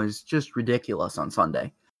problem was just ridiculous on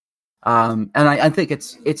Sunday. And I think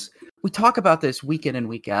it's we talk about this week in and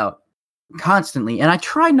week out constantly, and I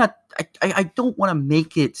try not. I don't want to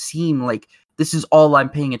make it seem like this is all I'm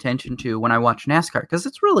paying attention to when I watch NASCAR, because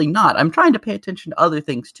it's really not. I'm trying to pay attention to other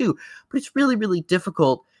things too, but it's really, really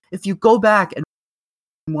difficult if you go back and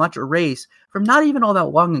watch a race from not even all that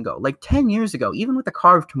long ago, like 10 years ago, even with the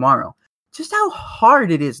car of tomorrow, just how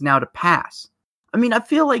hard it is now to pass. I mean, I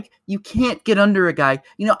feel like you can't get under a guy.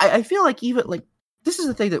 You know, I feel like even like this is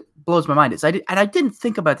the thing that blows my mind is I didn't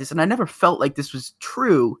think about this, and I never felt like this was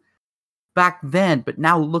true back then, but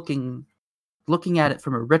now looking at it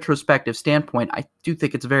from a retrospective standpoint, I do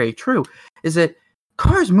think it's very true, is that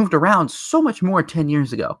cars moved around so much more 10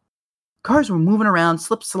 years ago. Cars were moving around,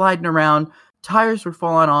 sliding around, tires were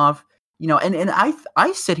falling off, you know, and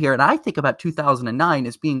I sit here and I think about 2009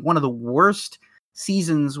 as being one of the worst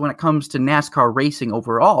seasons when it comes to NASCAR racing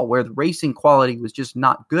overall, where the racing quality was just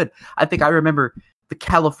not good. I think I remember the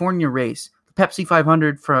California race, Pepsi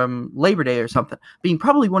 500 from Labor Day or something, being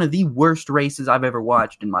probably one of the worst races I've ever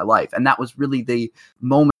watched in my life. And that was really the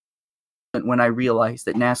moment when I realized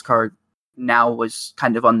that NASCAR now was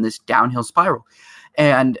kind of on this downhill spiral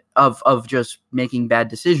and of just making bad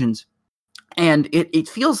decisions. And it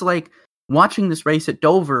feels like watching this race at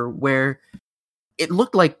Dover where it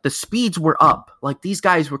looked like the speeds were up. Like these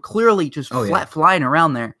guys were clearly just flying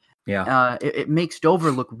around there. Yeah. It makes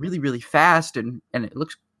Dover look really, really fast and it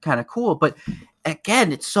looks kind of cool, but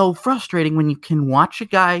again, it's so frustrating when you can watch a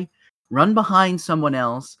guy run behind someone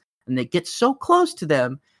else and they get so close to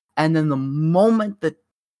them, and then the moment that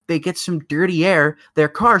they get some dirty air, their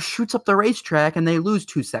car shoots up the racetrack and they lose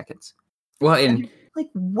 2 seconds. Well, and like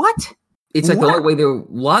what? It's like the only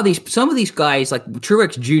way some of these guys, like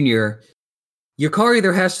Truex Jr., your car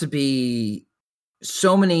either has to be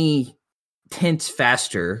so many tenths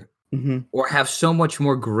faster or have so much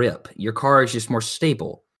more grip. Your car is just more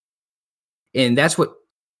stable. And that's what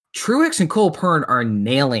Truex and Cole Pearn are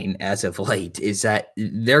nailing as of late, is that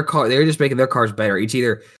they're just making their cars better. It's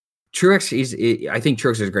either Truex I think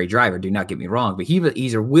Truex is a great driver, do not get me wrong, but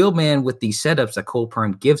he's a wheelman with these setups that Cole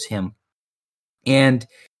Pearn gives him. And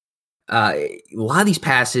a lot of these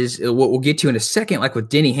passes, what we'll get to in a second, like with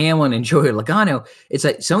Denny Hamlin and Joey Logano, it's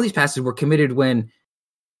like some of these passes were committed when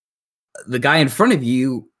the guy in front of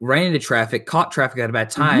you ran into traffic, caught traffic at a bad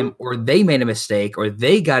time, or they made a mistake, or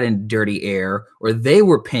they got in dirty air, or they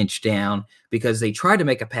were pinched down because they tried to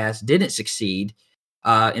make a pass, didn't succeed,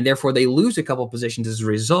 and therefore they lose a couple of positions as a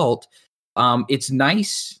result. It's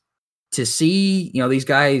nice to see, you know, these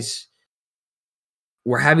guys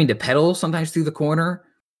were having to pedal sometimes through the corner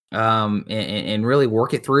and really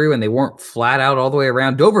work it through, and they weren't flat out all the way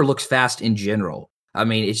around. Dover looks fast in general. I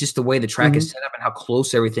mean, it's just the way the track is set up and how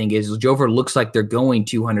close everything is. Dover looks like they're going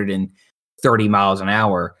 230 miles an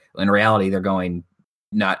hour. In reality, they're going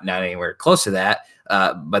not anywhere close to that,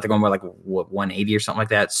 but they're going more like 180 or something like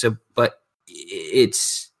that. So, but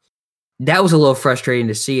that was a little frustrating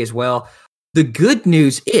to see as well. The good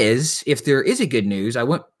news is, if there is a good news, I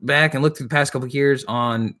went back and looked through the past couple of years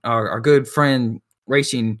on our good friend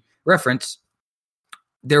Racing Reference.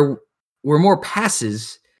 There were more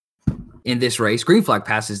passes in this race, green flag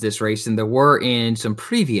passes this race, than there were in some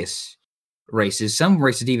previous races. Some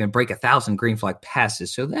races even break 1,000 green flag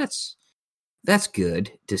passes, so that's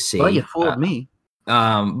good to see. Well, you fooled me.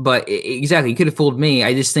 But exactly, you could have fooled me.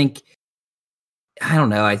 I just think, I don't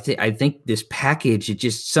know. I think this package, it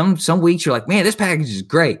just some weeks you're like, man, this package is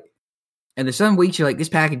great, and there's some weeks you're like, this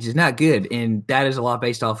package is not good, and that is a lot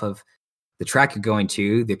based off of the track you're going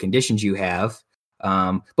to, the conditions you have.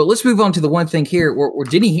 But let's move on to the one thing here where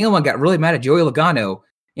Denny Hamlin got really mad at Joey Logano.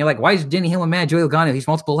 You know, like, why is Denny Hamlin mad at Joey Logano? He's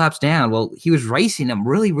multiple laps down. Well, he was racing him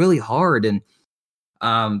really, really hard. And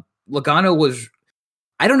Logano was,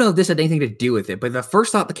 I don't know if this had anything to do with it, but the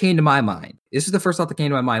first thought that came to my mind,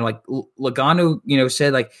 like Logano, you know,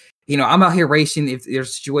 said, like, you know, I'm out here racing. If there's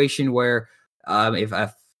a situation where if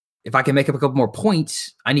I can make up a couple more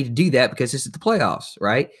points, I need to do that because this is the playoffs,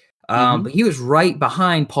 right? But he was right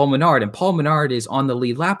behind Paul Menard, and Paul Menard is on the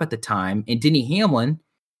lead lap at the time, and Denny Hamlin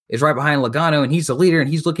is right behind Logano, and he's the leader, and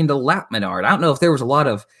he's looking to lap Menard. I don't know if there was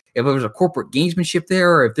if it was a corporate gamesmanship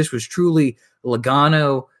there, or if this was truly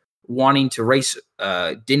Logano wanting to race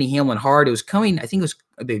Denny Hamlin hard. It was coming, I think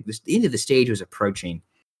the end of the stage was approaching.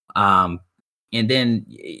 And then,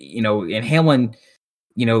 and Hamlin,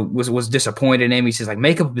 was disappointed in him. He says, like,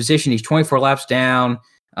 make up a position. He's 24 laps down.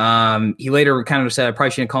 He later kind of said, I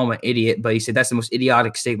probably shouldn't call him an idiot, but he said, that's the most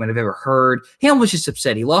idiotic statement I've ever heard. Hamlin was just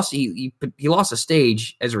upset. He lost a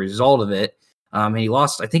stage as a result of it. And he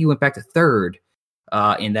lost, I think he went back to third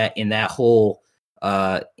in that whole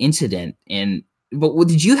incident. But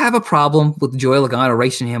did you have a problem with Joey Logano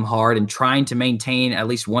racing him hard and trying to maintain at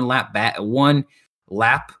least one lap,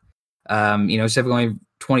 instead of going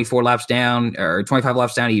 24 laps down or 25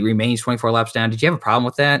 laps down, he remains 24 laps down. Did you have a problem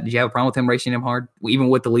with that? Did you have a problem with him racing him hard, even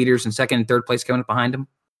with the leaders in second and third place coming up behind him?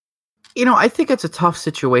 I think it's a tough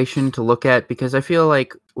situation to look at because I feel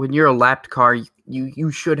like when you're a lapped car,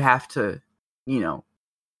 you should have to,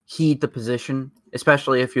 heed the position,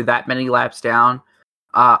 especially if you're that many laps down.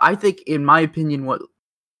 I think, in my opinion,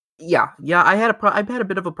 I had a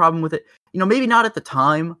bit of a problem with it. Maybe not at the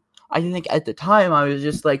time. I think at the time I was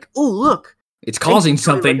just like, oh, look. It's causing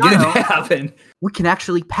something good to happen. We can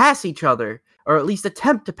actually pass each other, or at least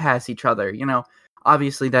attempt to pass each other.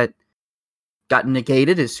 Obviously that got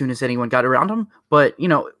negated as soon as anyone got around him. But,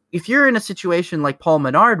 if you're in a situation like Paul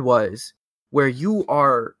Menard was, where you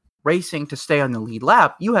are racing to stay on the lead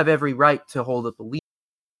lap, you have every right to hold up the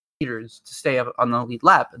leaders to stay up on the lead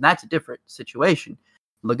lap, and that's a different situation.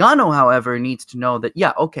 Logano, however, needs to know that,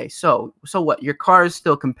 so what? Your car is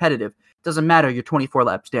still competitive. Doesn't matter. You're 24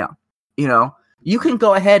 laps down. You can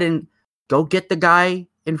go ahead and go get the guy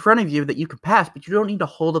in front of you that you can pass, but you don't need to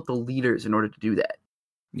hold up the leaders in order to do that.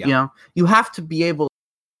 Yeah. You have to be able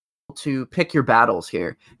to pick your battles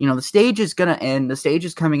here. The stage is going to end. The stage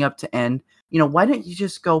is coming up to end. Why don't you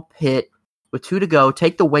just go pit with 2 to go,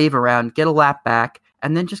 take the wave around, get a lap back,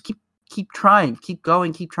 and then just keep trying, keep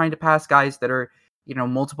going, keep trying to pass guys that are,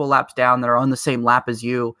 multiple laps down, that are on the same lap as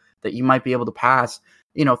you, that you might be able to pass.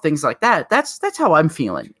 Things like that. That's how I'm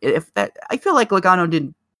feeling. I feel like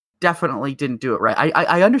Logano definitely didn't do it right.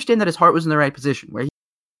 I understand that his heart was in the right position, where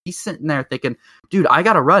he's sitting there thinking, dude, I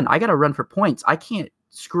gotta run for points. I can't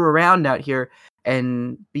screw around out here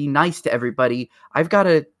and be nice to everybody. I've got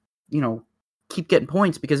to, keep getting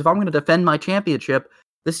points, because if I'm going to defend my championship,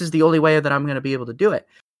 this is the only way that I'm going to be able to do it.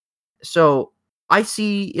 So I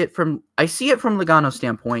see it from Logano's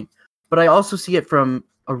standpoint, but I also see it from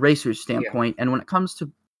a racer's standpoint. Yeah. And when it comes to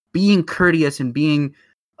being courteous and being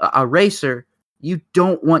a racer, you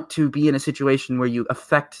don't want to be in a situation where you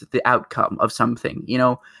affect the outcome of something,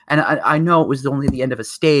 and I know it was only the end of a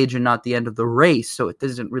stage and not the end of the race, so it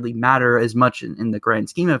doesn't really matter as much in the grand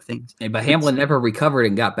scheme of things. But Hamlin never recovered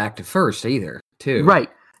and got back to first either, too. Right.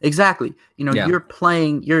 Exactly. You're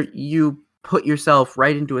playing, you put yourself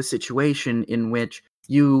right into a situation in which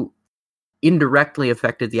you indirectly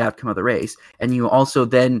affected the outcome of the race, and you also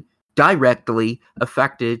then directly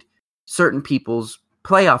affected certain people's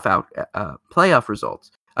playoff results.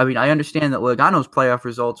 I mean, I understand that Logano's playoff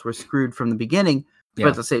results were screwed from the beginning, but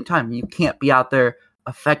at the same time, you can't be out there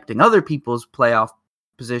affecting other people's playoff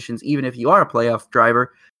positions, even if you are a playoff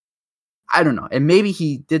driver. I don't know. And maybe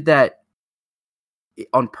he did that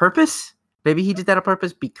on purpose. Maybe he did that on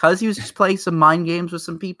purpose because he was just playing some mind games with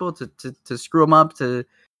some people to screw them up, to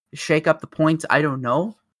shake up the points. I don't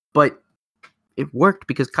know. But it worked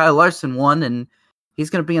because Kyle Larson won, and he's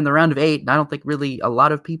going to be in the round of 8, and I don't think really a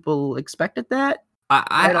lot of people expected that.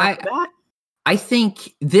 I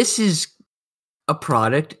think this is a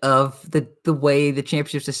product of the way the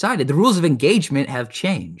championship's decided. The rules of engagement have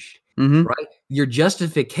changed, right? Your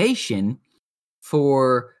justification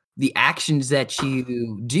for the actions that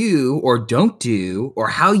you do or don't do, or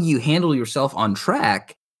how you handle yourself on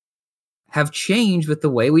track, have changed with the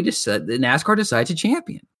way the NASCAR decides a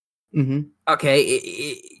champion. Mm-hmm.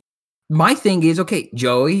 Okay, my thing is, okay,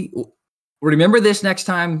 Joey, remember this next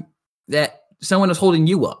time that someone is holding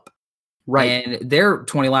you up. Right. And they're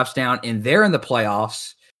 20 laps down and they're in the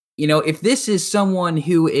playoffs. If this is someone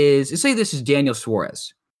who is, say this is Daniel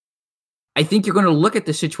Suarez, I think you're going to look at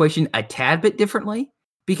the situation a tad bit differently,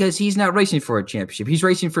 because he's not racing for a championship. He's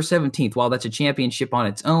racing for 17th. While that's a championship on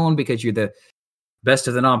its own, because you're the best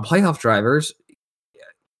of the non-playoff drivers,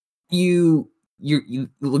 Logano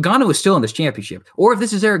is still in this championship. Or if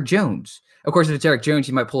this is Eric Jones, of course, if it's Eric Jones,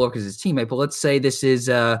 he might pull over because his teammate. But let's say this is,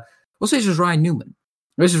 this is Ryan Newman.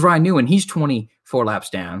 This is Ryan Newman. He's 24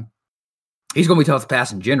 laps down. He's going to be tough to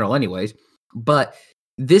pass in general, anyways. But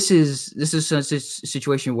this is a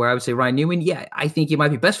situation where I would say Ryan Newman, yeah, I think it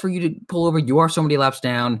might be best for you to pull over. You are so many laps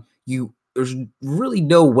down. There's really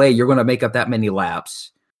no way you're going to make up that many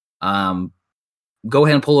laps. Go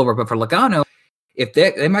ahead and pull over. But for Logano, if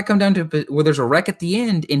they might come down to where there's a wreck at the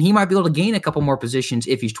end, and he might be able to gain a couple more positions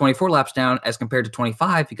if he's 24 laps down as compared to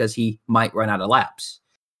 25 because he might run out of laps.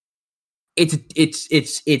 It's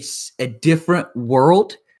a different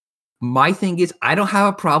world. My thing is, I don't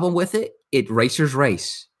have a problem with it. Racers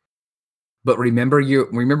race. But remember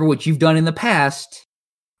what you've done in the past,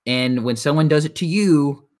 and when someone does it to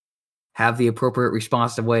you, have the appropriate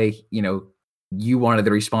response the way, you wanted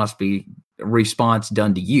the response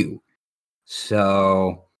done to you.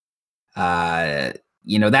 So,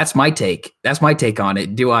 that's my take. That's my take on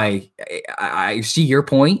it. Do I see your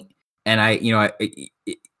point, and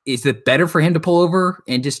is it better for him to pull over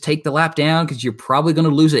and just take the lap down because you're probably going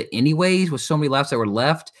to lose it anyways with so many laps that were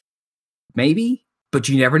left? Maybe, but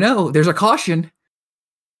you never know. There's a caution.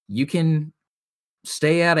 You can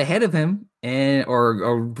stay out ahead of him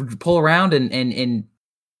or pull around and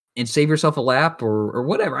save yourself a lap or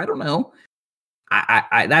whatever. I don't know.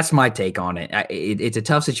 I that's my take on it. It's a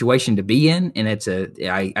tough situation to be in, and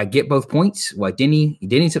I get both points. Well,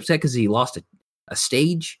 Denny's upset because he lost a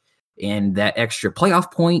stage and that extra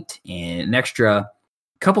playoff point and an extra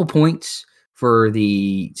couple points for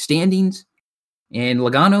the standings. And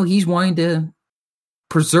Logano, he's wanting to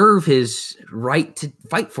preserve his right to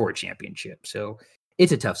fight for a championship. So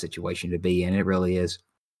it's a tough situation to be in. It really is.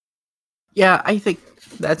 Yeah, I think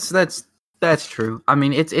that's true. I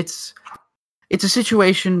mean, it's a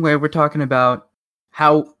situation where we're talking about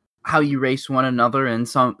how you race one another, and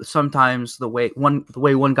sometimes the way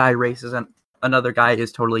one guy races and another guy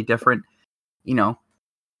is totally different.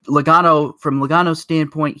 Logano, from Logano's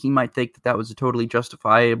standpoint, he might think that was a totally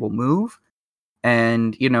justifiable move.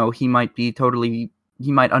 And, he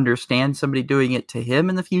might understand somebody doing it to him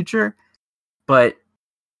in the future, but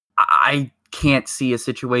I can't see a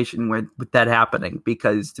situation with that happening,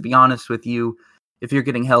 because to be honest with you, if you're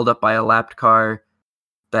getting held up by a lapped car,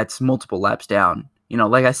 that's multiple laps down.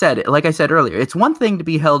 Like I said earlier, it's one thing to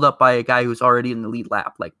be held up by a guy who's already in the lead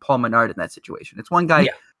lap, like Paul Menard in that situation. It's one guy.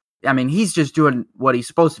 Yeah. I mean, he's just doing what he's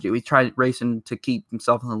supposed to do. He's trying racing to keep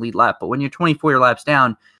himself in the lead lap. But when you're 24 laps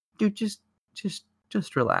down, dude, just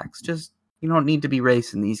relax. You don't need to be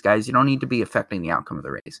racing these guys. You don't need to be affecting the outcome of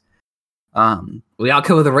the race. Well, the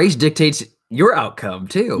outcome of the race dictates your outcome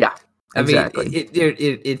too. Yeah, exactly.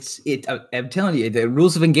 I'm telling you, the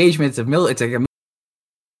rules of engagement.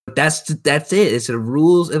 That's it. It's the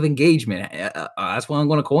rules of engagement. That's what I'm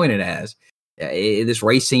going to coin it as. This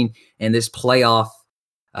racing and this playoff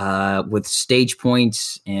with stage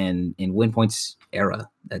points and win points era.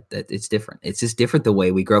 That it's different. It's just different the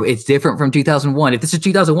way we grow. It's different from 2001. If this is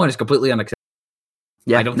 2001, it's completely unacceptable.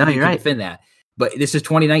 Yeah, I don't think you can defend that. But this is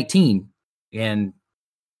 2019, and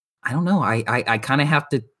I don't know. I kind of have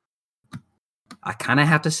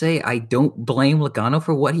to say I don't blame Logano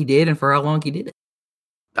for what he did and for how long he did it.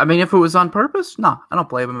 I mean, if it was on purpose, no, I don't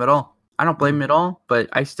blame him at all. But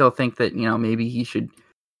I still think that, maybe he should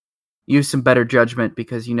use some better judgment,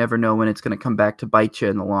 because you never know when it's going to come back to bite you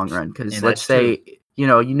in the long run. Because let's say,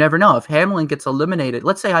 you never know if Hamlin gets eliminated.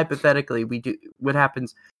 Let's say hypothetically what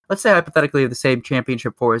happens. Let's say hypothetically the same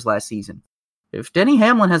championship for his last season. If Denny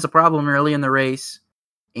Hamlin has a problem early in the race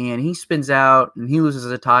and he spins out and he loses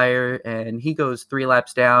a tire and he goes 3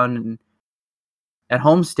 laps down at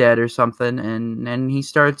Homestead or something, and then he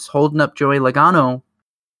starts holding up Joey Logano,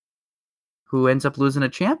 who ends up losing a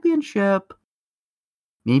championship,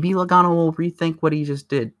 maybe Logano will rethink what he just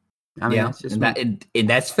did. I mean, yeah, and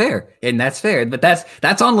that's fair. But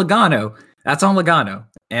that's on Logano. That's on Logano.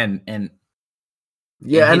 And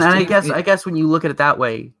yeah, and I guess when you look at it that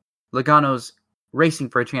way, Logano's racing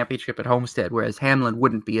for a championship at Homestead, whereas Hamlin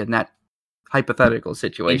wouldn't be in that hypothetical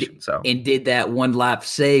situation. And did that one lap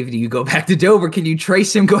save? Do you go back to Dover? Can you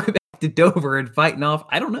trace him going back to Dover and fighting off?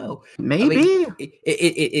 I don't know. Maybe. I mean,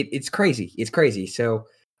 it's crazy. It's crazy. So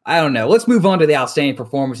I don't know. Let's move on to the outstanding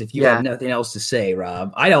performance. If you have nothing else to say,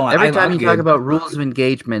 Rob, I don't. Every time you talk about rules of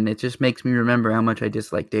engagement, it just makes me remember how much I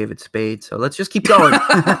dislike David Spade. So let's just keep going.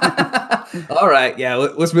 All right. Yeah.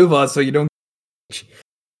 Let's move on so you don't.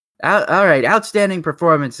 All right, outstanding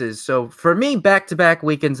performances. So for me, back-to-back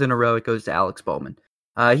weekends in a row, it goes to Alex Bowman.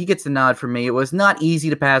 He gets the nod for me. It was not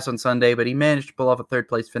easy to pass on Sunday, but he managed to pull off a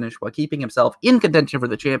third-place finish while keeping himself in contention for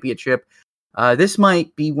the championship. This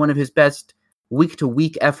might be one of his best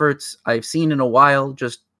week-to-week efforts I've seen in a while.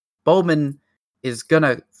 Just Bowman is going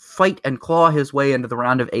to fight and claw his way into the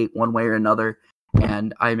round of 8 one way or another,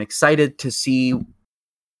 and I'm excited to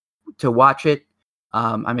watch it.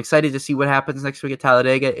 I'm excited to see what happens next week at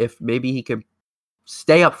Talladega. If maybe he could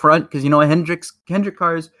stay up front, because Hendrick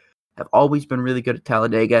cars have always been really good at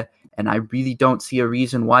Talladega, and I really don't see a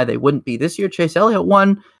reason why they wouldn't be this year. Chase Elliott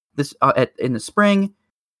won this in the spring.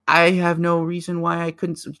 I have no reason why I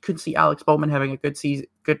couldn't see Alex Bowman having a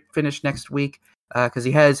good finish next week, because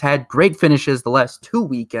he has had great finishes the last 2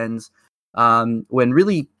 weekends, when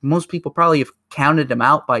really most people probably have counted him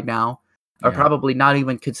out by now, or probably not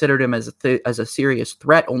even considered him as a serious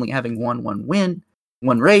threat, only having won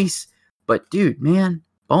one race. But dude, man,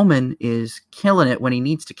 Bowman is killing it when he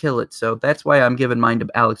needs to kill it. So that's why I'm giving mine to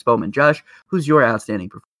Alex Bowman. Josh, who's your outstanding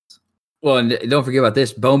performance? Well, and don't forget about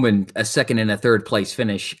this. Bowman, a second and a third place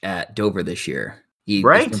finish at Dover this year. It's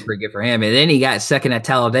been pretty good for him. And then he got second at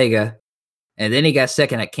Talladega, and then he got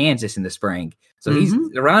second at Kansas in the spring. So he's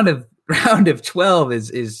the round of 12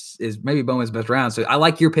 is maybe Bowman's best round. So I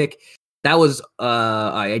like your pick. That was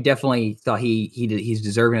I definitely thought he's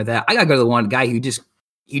deserving of that. I gotta go to the one guy who just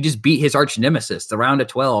beat his arch nemesis, the round of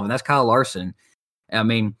 12, and that's Kyle Larson. I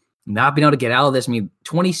mean, not being able to get out of this. I mean,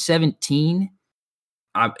 2017.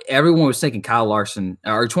 Everyone was thinking Kyle Larson,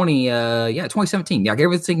 or 2017. Yeah,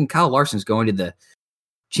 everyone's thinking Kyle Larson's going to the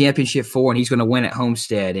championship 4 and he's going to win at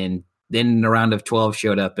Homestead. And then the round of 12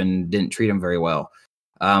 showed up and didn't treat him very well.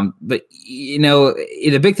 But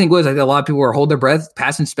the big thing was, I think a lot of people were holding their breath,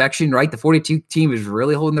 pass inspection, right? The 42 team is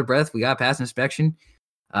really holding their breath. We got pass inspection.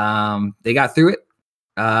 They got through it.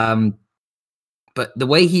 But the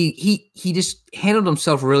way he just handled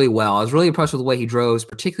himself really well. I was really impressed with the way he drove,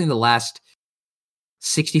 particularly in the last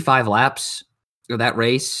 65 laps of that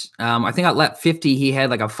race. I think at lap 50, he had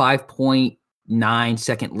like a 5.9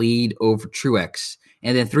 second lead over Truex.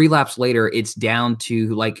 And then 3 laps later, it's down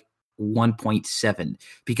to like 1.7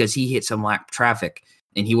 because he hit some lap traffic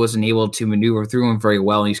and he wasn't able to maneuver through them very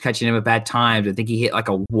well. And he was catching them at bad times. I think he hit like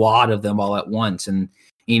a wad of them all at once. And,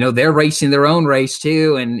 they're racing their own race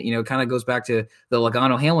too. And, kind of goes back to the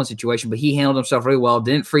Logano Hamlin situation, but he handled himself really well,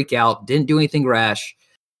 didn't freak out, didn't do anything rash.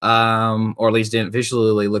 Or at least didn't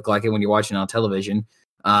visually look like it when you're watching on television.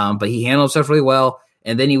 But he handled himself really well.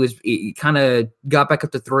 And then he kind of got back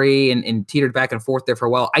up to 3 and teetered back and forth there for a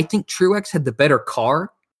while. I think Truex had the better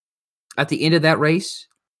car at the end of that race,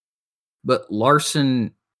 but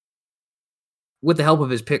Larson, with the help of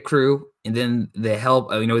his pit crew and then the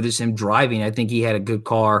help, just him driving, I think he had a good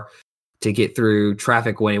car to get through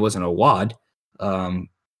traffic when it wasn't a wad.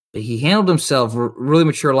 He handled himself really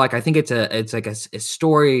mature. Like, I think it's like a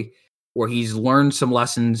story where he's learned some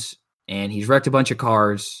lessons and he's wrecked a bunch of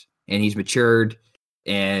cars and he's matured.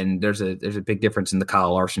 And there's a big difference in the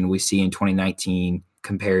Kyle Larson we see in 2019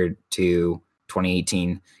 compared to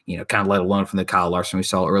 2018, kind of let alone from the Kyle Larson we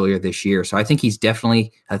saw earlier this year. So I think he's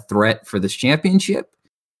definitely a threat for this championship.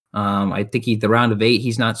 I think the round of 8,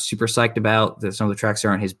 he's not super psyched about that. Some of the tracks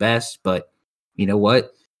aren't his best, but you know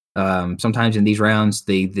what? Sometimes in these rounds,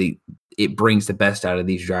 it brings the best out of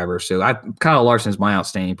these drivers. So Kyle Larson's my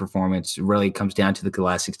outstanding performance. It really comes down to the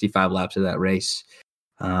last 65 laps of that race.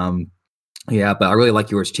 But I really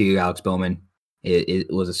like yours too, Alex Bowman.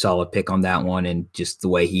 It was a solid pick on that one, and just the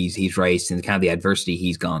way he's raced and kind of the adversity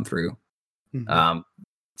he's gone through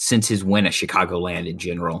since his win at Chicagoland in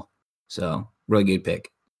general. So really good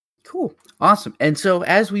pick. Cool. Awesome. And so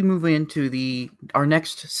as we move into our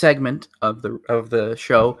next segment of the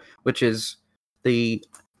show, which is the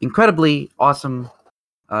incredibly awesome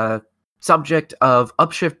subject of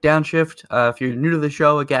upshift, downshift. If you're new to the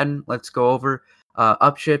show, again, let's go over.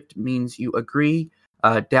 Upshift means you agree.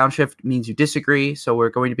 Downshift means you disagree. So we're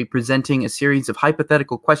going to be presenting a series of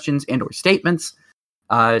hypothetical questions and or statements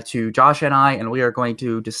to Josh and I, and we are going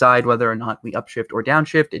to decide whether or not we upshift or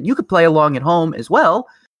downshift. And you could play along at home as well.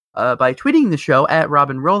 By tweeting the show at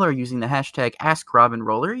Robin Roller using the hashtag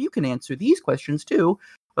AskRobinRoller. You can answer these questions too,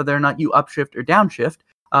 whether or not you upshift or downshift.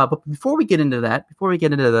 But before we get into the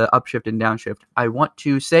upshift and downshift, I want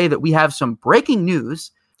to say that we have some breaking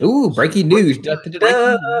news. Ooh, breaking news.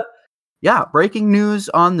 Breaking news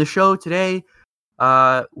on the show today.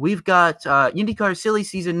 We've got IndyCar silly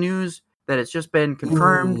season news that has just been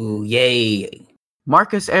confirmed. Ooh, yay.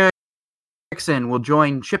 Marcus Ericsson will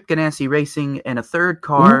join Chip Ganassi Racing in a third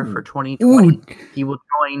car for 2020. Ooh. He will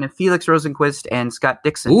join Felix Rosenqvist and Scott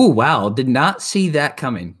Dixon. Ooh, wow. Did not see that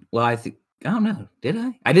coming. Well, I don't know. Did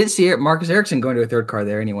I? I didn't see Marcus Ericsson going to a third car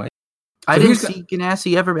there anyway. I didn't see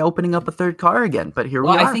Ganassi ever opening up a third car again, but here we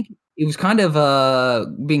are. I think it was kind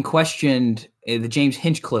of being questioned, the James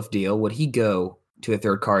Hinchcliffe deal. Would he go to a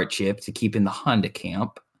third car at Chip to keep in the Honda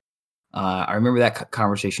camp? I remember that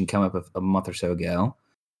conversation come up a month or so ago.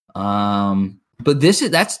 But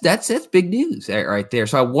that's big news right there.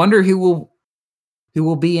 So I wonder who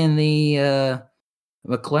will be in the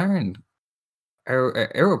McLaren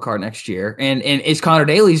Aero car next year, and is Connor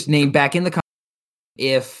Daly's name back in the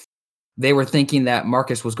if they were thinking that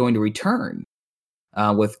Marcus was going to return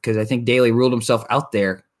because I think Daly ruled himself out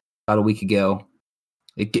there about a week ago.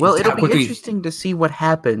 It'll be interesting to see what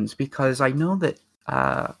happens because I know that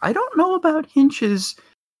I don't know about Hinch's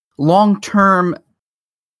long-term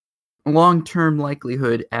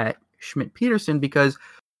likelihood at Schmidt-Peterson because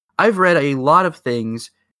I've read a lot of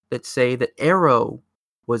things that say that Aero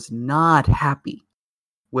was not happy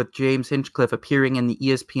with James Hinchcliffe appearing in the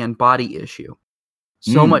ESPN body issue.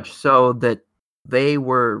 So much so that they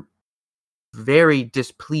were very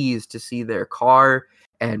displeased to see their car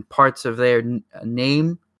and parts of their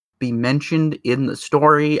name be mentioned in the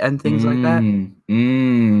story and things like that.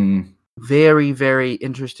 Very, very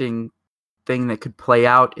interesting thing that could play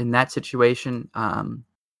out in that situation.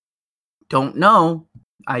 Don't know.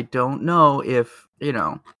 I don't know if, he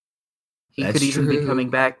That's could even true. be coming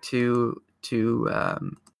back to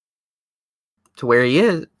where he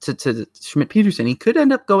is, to Schmidt-Peterson. He could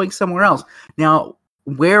end up going somewhere else. Now,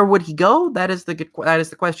 where would he go? That is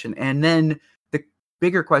the question. And then the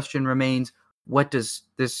bigger question remains: what does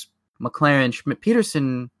this McLaren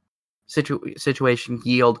Schmidt-Peterson situation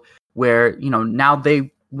yield? Where now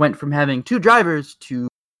they went from having 2 drivers to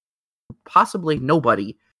possibly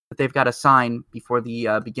nobody that they've got to sign before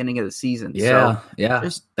the beginning of the season.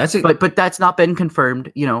 That's it. But that's not been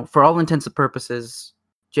confirmed. For all intents and purposes,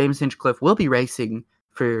 James Hinchcliffe will be racing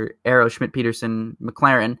for Aero Schmidt-Peterson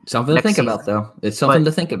McLaren. Something to think about, though. It's something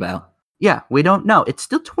to think about. Yeah, we don't know. It's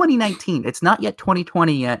still 2019. It's not yet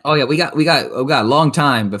 2020 yet. Oh yeah, we got a long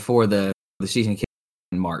time before the season kicks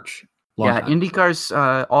in March. Time. IndyCar's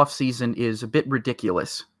off season is a bit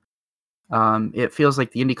ridiculous. It feels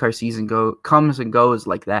like the IndyCar season comes and goes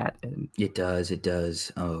like that. And it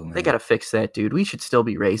does. Oh, man. They got to fix that, dude. We should still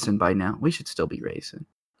be racing by now.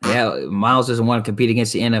 Yeah, Miles doesn't want to compete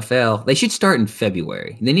against the NFL. They should start in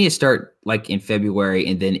February. They need to start in February,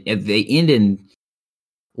 and then if they end in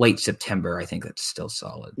late September, I think that's still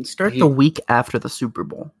solid. Start the week after the Super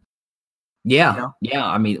Bowl. Yeah.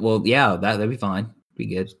 I mean, that'd be fine. Be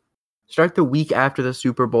good. Start the week after the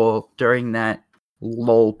Super Bowl during that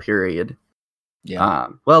lull period. Yeah.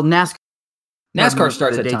 NASCAR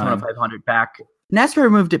starts the at Daytona time. 500 back.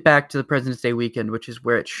 NASCAR moved it back to the President's Day weekend, which is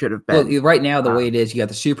where it should have been. Well, right now, the way it is, you got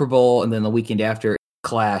the Super Bowl, and then the weekend after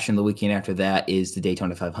Clash, and the weekend after that is the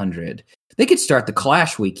Daytona 500. They could start the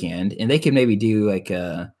Clash weekend, and they could maybe do I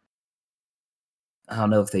don't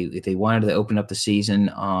know if they wanted to open up the season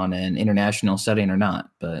on an international setting or not,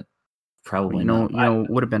 but probably not.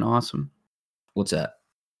 Would have been awesome. What's that?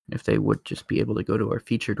 If they would just be able to go to our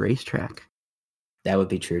featured racetrack. That would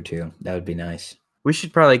be true too. That would be nice. We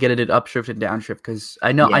should probably get it at Upshift and Downshift because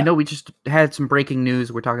I know we just had some breaking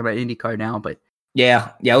news. We're talking about IndyCar now, but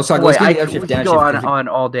let's talk. Let's get the Upshift, Downshift. Go on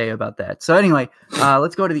all day about that. So anyway,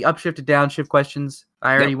 let's go to the Upshift and Downshift questions.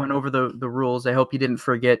 I already went over the rules. I hope you didn't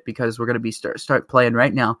forget because we're going to be start playing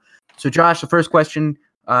right now. So Josh, the first question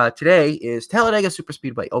today is: Talladega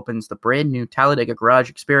Superspeedway opens the brand new Talladega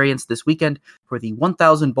Garage Experience this weekend for the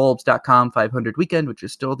 1000bulbs.com 500 weekend, which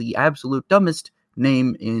is still the absolute dumbest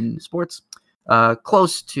name in sports.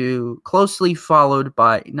 Closely followed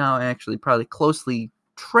by, probably closely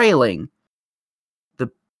trailing the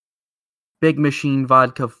Big Machine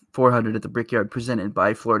Vodka 400 at the Brickyard presented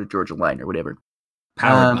by Florida Georgia Line or whatever.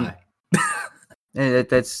 Powered by.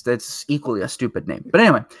 That's equally a stupid name. But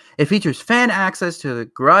anyway, it features fan access to the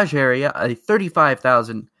garage area, a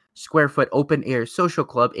 35,000 square foot open air social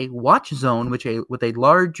club, a watch zone with a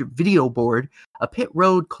large video board, a pit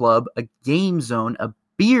road club, a game zone, a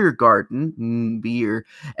beer garden,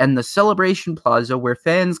 and the celebration plaza where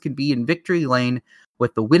fans can be in victory lane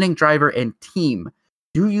with the winning driver and team.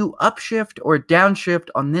 Do you upshift or downshift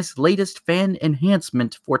on this latest fan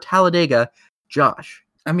enhancement for Talladega, Josh?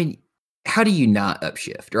 I mean, how do you not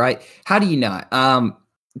upshift, right? How do you not?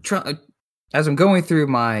 As I'm going through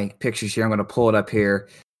my pictures here, I'm going to pull it up here,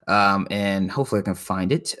 and hopefully I can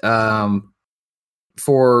find it.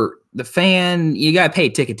 For the fan, you got to pay a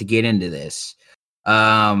ticket to get into this.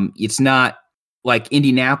 It's not like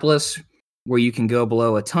Indianapolis where you can go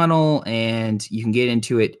below a tunnel and you can get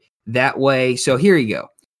into it that way. So here you go.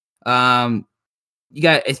 You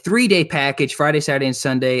got a 3-day package, Friday, Saturday, and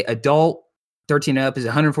Sunday. Adult 13 and up is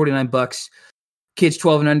 $149. Kids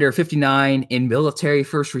 12 and under are $59, and military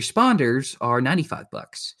first responders are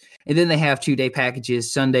 $95. And then they have 2-day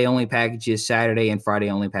packages, Sunday only packages, Saturday and Friday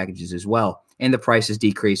only packages as well. And the prices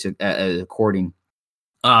decrease according.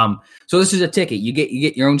 So this is a ticket. You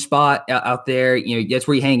get your own spot out there. That's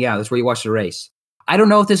where you hang out. That's where you watch the race. I don't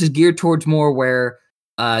know if this is geared towards more where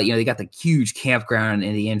They got the huge campground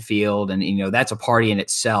in the infield, and that's a party in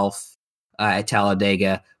itself at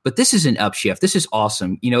Talladega. But this is an upshift. This is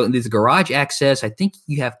awesome. There's garage access. I think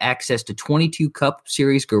you have access to 22 Cup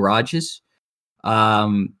Series garages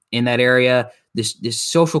in that area. This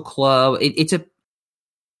social club.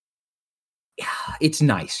 It's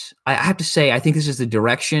nice. I have to say, I think this is the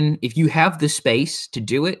direction. If you have the space to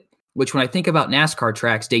do it, which when I think about NASCAR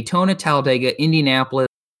tracks, Daytona, Talladega, Indianapolis,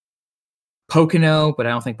 Pocono, but I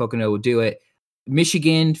don't think Pocono would do it.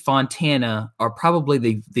 Michigan, Fontana are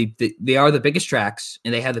probably they are the biggest tracks,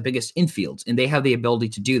 and they have the biggest infields, and they have the ability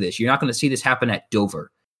to do this. You're not going to see this happen at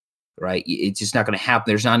Dover, right? It's just not going to happen.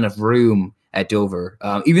 There's not enough room at Dover,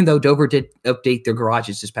 even though Dover did update their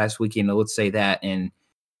garages this past weekend. Let's say that, and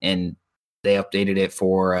they updated it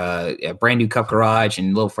for a brand new Cup garage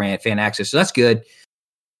and little fan access, so that's good.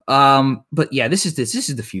 But yeah, this is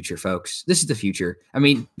the future, folks. This is the future. I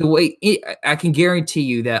mean, I can guarantee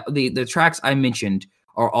you that the tracks I mentioned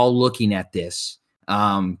are all looking at this.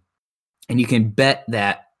 And you can bet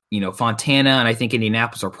that, Fontana and I think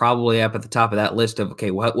Indianapolis are probably up at the top of that list of,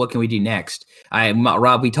 okay, what can we do next?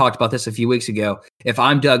 Rob, we talked about this a few weeks ago. If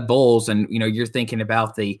I'm Doug Bowles and, you're thinking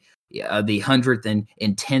about the 100th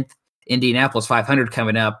and 10th Indianapolis 500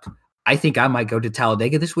 coming up, I think I might go to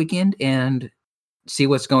Talladega this weekend and see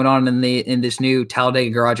what's going on in this new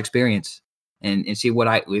Talladega garage experience, and see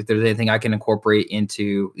if there's anything I can incorporate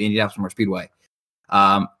into the Indianapolis Motor Speedway.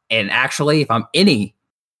 And actually, if I'm any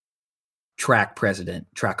track president,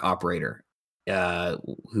 track operator,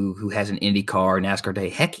 who has an IndyCar, NASCAR day,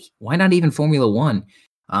 heck, why not even Formula One?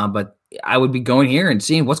 But I would be going here and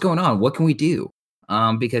seeing what's going on. What can we do?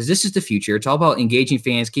 Because this is the future. It's all about engaging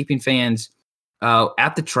fans, keeping fans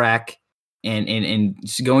at the track, and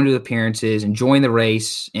going to appearances, enjoying the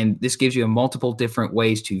race. And this gives you multiple different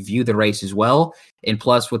ways to view the race as well. And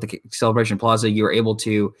plus, with the Celebration Plaza, you're able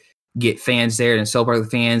to get fans there and celebrate with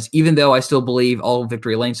fans, even though I still believe all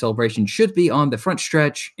Victory Lane celebration should be on the front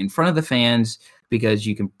stretch in front of the fans, because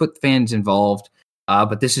you can put fans involved.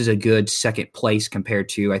 But this is a good second place compared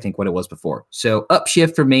to, I think, what it was before. So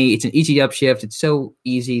upshift for me, it's an easy upshift. It's so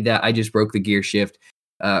easy that I just broke the gear shift.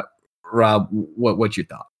 Rob, what's your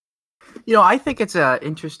thought? I think it's an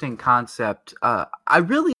interesting concept. A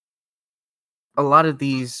lot of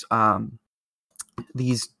these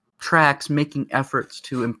tracks making efforts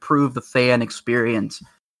to improve the fan experience.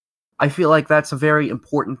 I feel like that's a very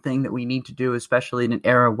important thing that we need to do, especially in an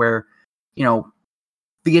era where,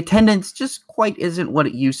 the attendance just quite isn't what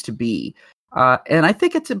it used to be. And I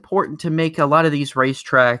think it's important to make a lot of these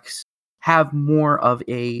racetracks have more of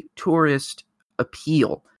a tourist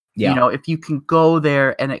appeal. Yeah. If you can go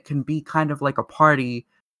there and it can be kind of like a party,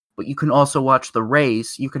 but you can also watch the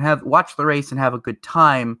race. You can watch the race and have a good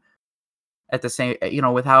time at the same,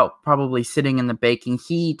 without probably sitting in the baking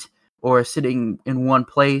heat or sitting in one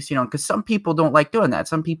place, because some people don't like doing that.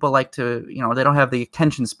 Some people like to, they don't have the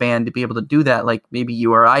attention span to be able to do that like maybe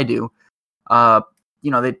you or I do.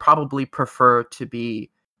 They'd probably prefer to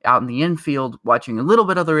be out in the infield watching a little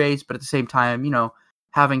bit of the race, but at the same time,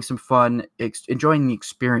 having some fun, enjoying the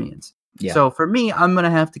experience. Yeah. So for me, I'm going to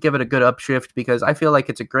have to give it a good upshift, because I feel like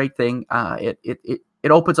it's a great thing. It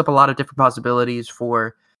opens up a lot of different possibilities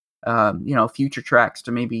for, future tracks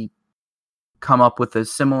to maybe come up with a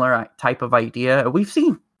similar type of idea. We've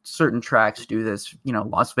seen certain tracks do this.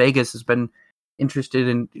 Las Vegas has been interested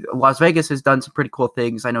in. Las Vegas has done some pretty cool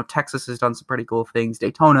things. I know Texas has done some pretty cool things.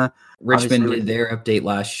 Daytona, Richmond did their update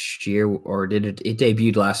last year, or did it? It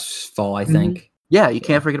debuted last fall, I think. Mm-hmm. Yeah, you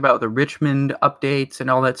can't forget about the Richmond updates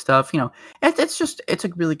and all that stuff. It's a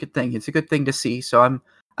really good thing. It's a good thing to see. So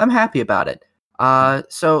I'm happy about it.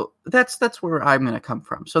 So that's where I'm going to come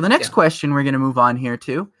from. So the next question we're going to move on here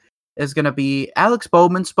to is going to be Alex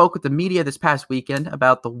Bowman spoke with the media this past weekend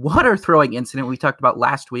about the water throwing incident we talked about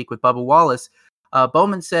last week with Bubba Wallace.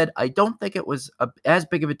 Bowman said, "I don't think it was as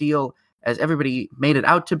big of a deal as everybody made it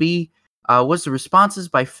out to be. Was the responses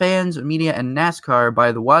by fans, media, and NASCAR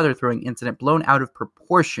by the water throwing incident blown out of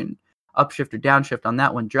proportion? Upshift or downshift on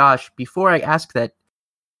that one, Josh?" Before I ask that,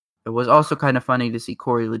 it was also kind of funny to see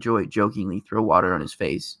Corey LaJoie jokingly throw water on his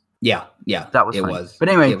face. Yeah, that was funny. But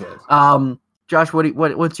anyway, Josh,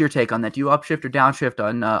 what's your take on that? Do you upshift or downshift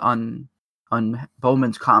on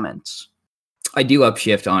Bowman's comments? I do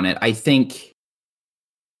upshift on it. I think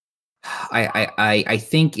I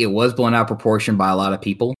think it was blown out of proportion by a lot of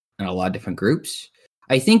people and a lot of different groups.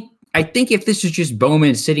 I think if this is just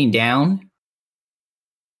Bowman sitting down,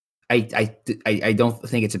 I don't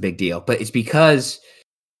think it's a big deal. But it's because,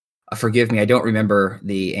 forgive me, I don't remember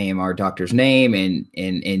the AMR doctor's name,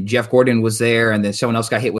 and Jeff Gordon was there, and then someone else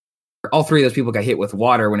got hit with. All three of those people got hit with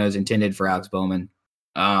water when it was intended for Alex Bowman.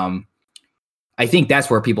 I think that's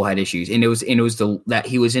where people had issues, and it was that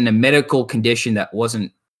he was in a medical condition that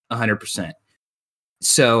wasn't 100%.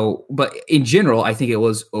 So, but in general, I think it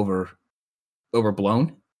was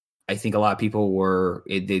overblown. I think a lot of people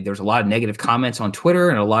there's a lot of negative comments on Twitter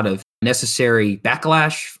and a lot of necessary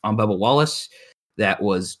backlash on Bubba Wallace that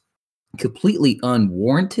was completely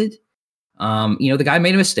unwarranted. The guy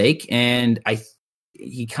made a mistake, and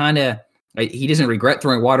he doesn't regret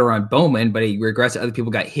throwing water on Bowman, but he regrets that other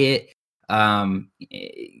people got hit.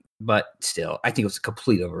 But still, I think it was a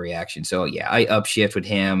complete overreaction. So yeah, I upshift with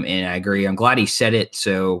him, and I agree. I'm glad he said it.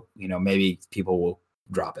 So, maybe people will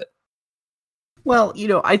drop it. Well,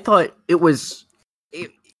 I thought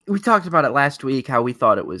we talked about it last week, how we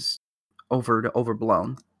thought it was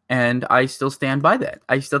overblown. And I still stand by that.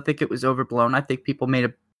 I still think it was overblown. I think people made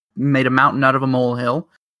a mountain out of a molehill.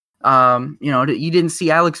 You didn't see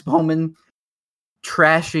Alex Bowman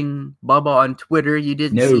trashing Bubba on Twitter. You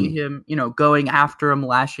didn't see him, going after him,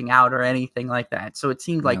 lashing out or anything like that. So it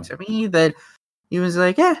seemed like to me that he was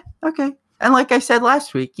like, yeah, okay. And like I said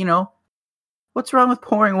last week, what's wrong with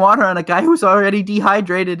pouring water on a guy who's already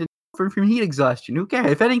dehydrated and from heat exhaustion? Who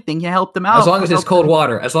cares? If anything, you helped him out. As long as it's cold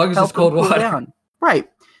water. As long as it's cold water. Down. Right.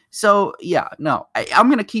 So, yeah, no, I'm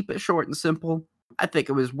going to keep it short and simple. I think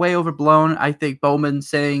it was way overblown. I think Bowman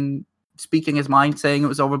speaking his mind, saying it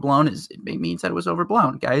was overblown, it means that it was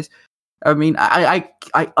overblown, guys. I mean, I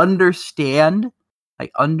understand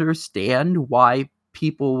why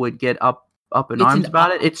people would get up in arms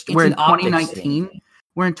about it. We're in 2019.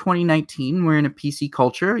 We're in 2019. We're in a PC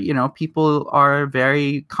culture. People are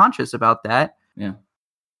very conscious about that. Yeah.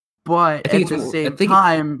 But at the same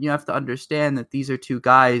time, you have to understand that these are two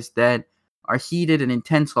guys that are heated and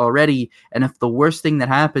intense already. And if the worst thing that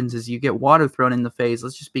happens is you get water thrown in the face,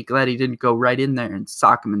 let's just be glad he didn't go right in there and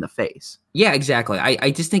sock him in the face. Yeah, exactly.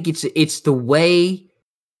 I just think it's the way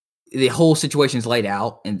the whole situation's laid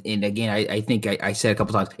out. And again, I think I said a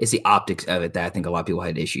couple times, it's the optics of it that I think a lot of people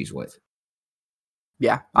had issues with.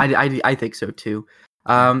 Yeah, I think so too.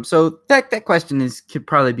 So that question could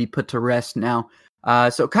probably be put to rest now.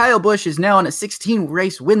 So Kyle Busch is now on a 16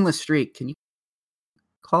 race winless streak. Can you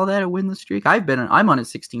call that a winless streak? I'm on a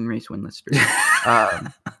 16 race winless streak.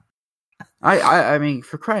 I mean,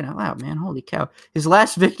 for crying out loud, man, holy cow! His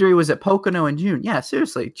last victory was at Pocono in June. Yeah,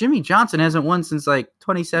 seriously, Jimmy Johnson hasn't won since like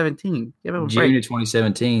 2017. Give him a break. June of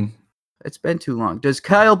 2017. It's been too long. Does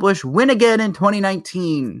Kyle Busch win again in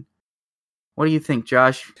 2019? What do you think,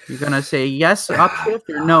 Josh? You're gonna say yes, upshift,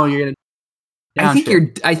 or no? You're gonna.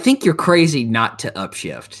 I think you're crazy not to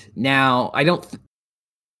upshift. Now, I don't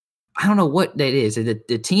know what that is.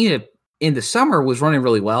 The team in the summer was running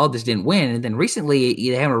really well, just didn't win, and then recently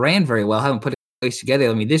they haven't ran very well, haven't put a race together.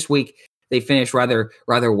 I mean, this week they finished rather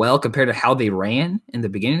well compared to how they ran in the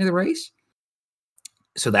beginning of the race.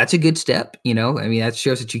 So that's a good step, I mean, that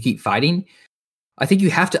shows that you keep fighting. I think you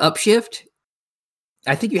have to upshift.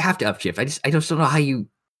 I just don't know how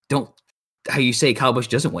you say Kyle Busch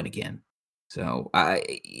doesn't win again. So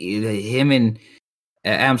him and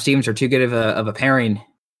Adam Stevens are too good of a pairing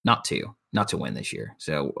not to win this year.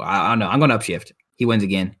 So I don't know. I'm going to upshift. He wins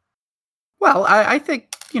again. Well, I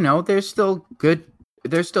think, there's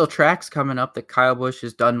still tracks coming up that Kyle Busch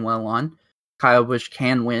has done well on. Kyle Busch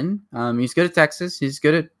can win. He's good at Texas. He's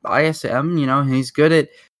good at ISM. He's good at,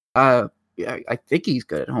 I think he's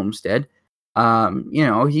good at Homestead.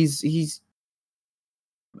 He's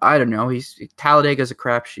I don't know. Talladega's a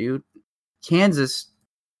crapshoot. Kansas,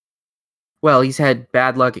 well, he's had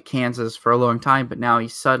bad luck at Kansas for a long time, but now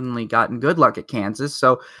he's suddenly gotten good luck at Kansas.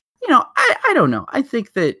 So, I don't know. I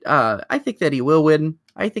think that he will win.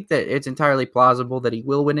 I think that it's entirely plausible that he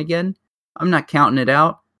will win again. I'm not counting it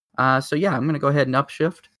out. So yeah, I'm going to go ahead and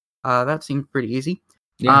upshift. That seemed pretty easy.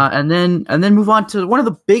 Yeah. And then move on to one of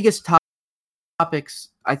the biggest topics,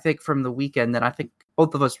 I think, from the weekend that I think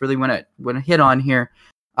both of us really want to hit on here.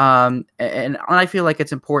 And I feel like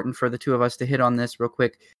it's important for the two of us to hit on this real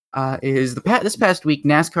quick. Is this past week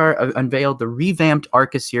NASCAR unveiled the revamped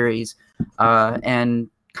ARCA series, and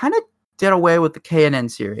kind of did away with the K&N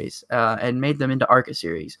series, and made them into ARCA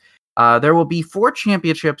series. There will be 4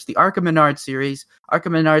 championships: the ARCA Menard Series, ARCA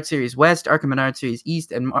Menard Series West, ARCA Menard Series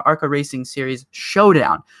East, and ARCA Racing Series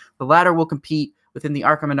Showdown. The latter will compete within the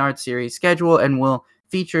ARCA Menard Series schedule and will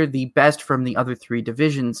feature the best from the other 3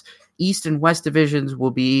 divisions. East and West divisions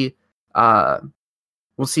will be,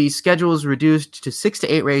 we'll see schedules reduced to 6 to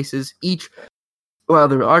 8 races each, while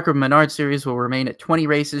the ARCA Menard Series will remain at 20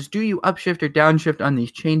 races. Do you upshift or downshift on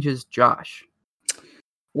these changes, Josh?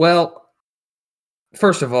 Well,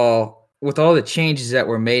 first of all, with all the changes that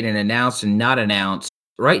were made and announced and not announced,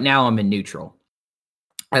 right now I'm in neutral.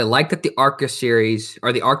 I like that the ARCA series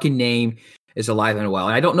or the ARCA name is alive and well.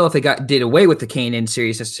 And I don't know if they did away with the K&N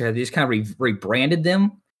series necessarily. They just kind of rebranded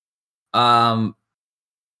them.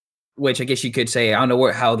 Which I guess you could say, I don't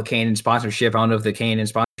know how the K&N sponsorship, I don't know if the K&N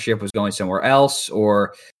sponsorship was going somewhere else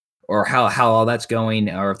or how all that's going,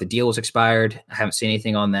 or if the deal was expired. I haven't seen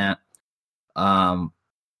anything on that. I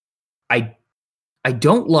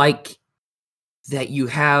don't like that you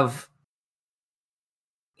have,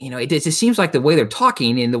 it just seems like the way they're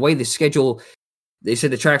talking and the way the schedule, they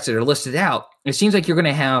said the tracks that are listed out, it seems like you're going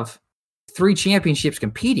to have 3 championships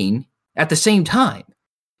competing at the same time.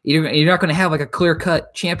 You're not going to have like a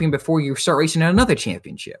clear-cut champion before you start racing at another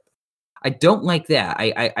championship. I don't like that.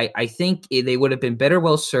 I think they would have been better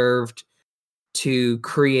well served to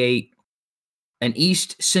create an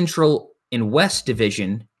East, Central, and West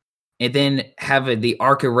division, and then have the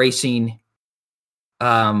ARCA Racing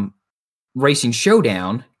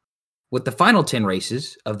showdown with the final 10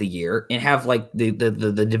 races of the year, and have like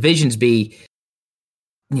the divisions be,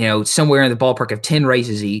 somewhere in the ballpark of 10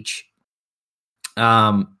 races each.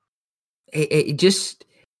 It just,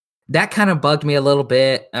 that kind of bugged me a little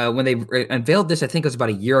bit when they unveiled this. I think it was about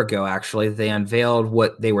a year ago, actually. They unveiled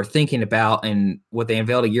what they were thinking about, and what they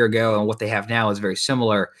unveiled a year ago and what they have now is very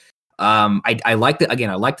similar. I like that. Again,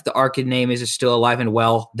 I like that the ARCA name is still alive and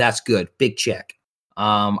well. That's good. Big check.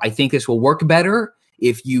 I think this will work better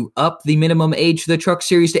if you up the minimum age for the Truck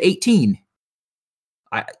Series to 18.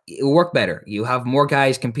 It will work better. You have more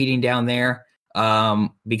guys competing down there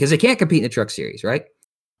because they can't compete in the Truck Series, right?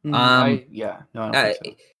 No, I don't think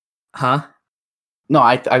so. Huh? No,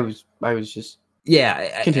 I was just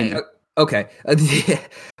continue. Okay,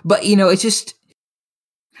 but it's just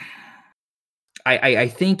I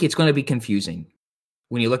think it's going to be confusing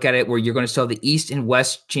when you look at it, where you're going to still have the East and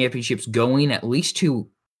West championships going at least to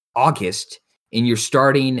August, and you're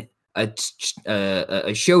starting a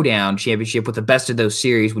showdown championship with the best of those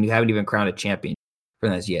series when you haven't even crowned a champion for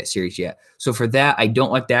that series yet. So for that, I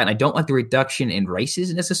don't like that, and I don't like the reduction in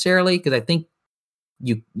races necessarily, because I think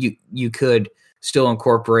you could still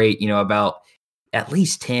incorporate about at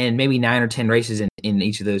least 10, maybe 9 or 10 races in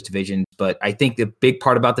each of those divisions. But I think the big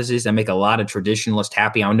part about this is I make a lot of traditionalists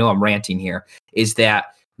happy. I know I'm ranting here, is that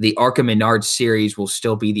the ARCA Menards series will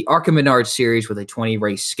still be the ARCA Menards series with a 20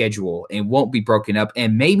 race schedule and won't be broken up.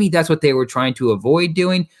 And maybe that's what they were trying to avoid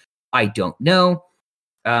doing. I don't know.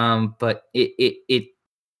 But it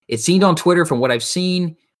seemed on Twitter, from what I've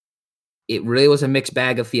seen, it really was a mixed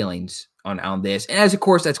bag of feelings on this. And as of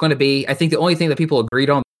course that's going to be, I think the only thing that people agreed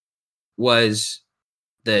on was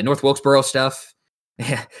the North Wilkesboro stuff.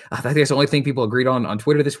 I think that's the only thing people agreed on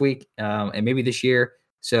Twitter this week, and maybe this year.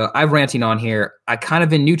 So I'm ranting on here. I kind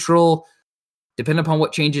of been neutral. Depending upon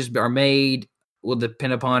what changes are made will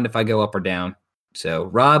depend upon if I go up or down. So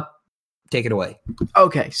Rob, take it away.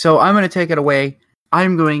 Okay, so I'm going to take it away.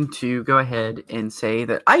 I'm going to go ahead and say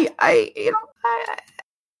that I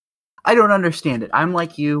don't understand it. I'm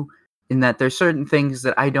like you in that there's certain things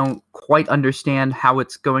that I don't quite understand how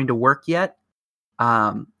it's going to work yet.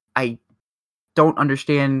 I don't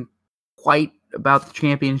understand quite about the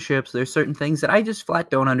championships. There's certain things that I just flat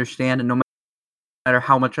don't understand, and no matter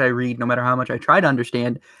how much I read, no matter how much I try to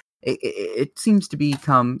understand, it seems to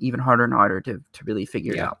become even harder and harder to really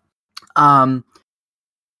figure it out.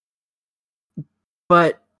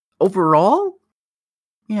 But overall,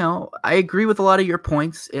 I agree with a lot of your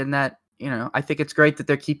points in that, I think it's great that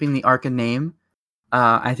they're keeping the ARCA name.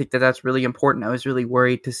 I think that that's really important. I was really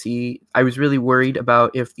worried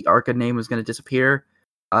about if the ARCA name was going to disappear.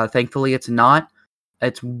 Thankfully, it's not.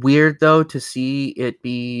 It's weird though to see it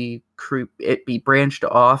be branched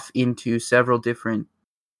off into several different.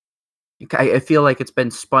 I feel like it's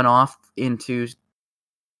been spun off into,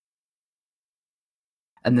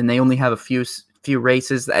 and then they only have a few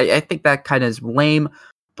races. I think that kind of is lame,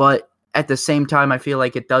 but at the same time, I feel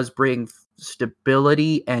like it does bring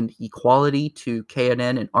stability and equality to K&N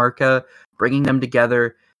and ARCA, bringing them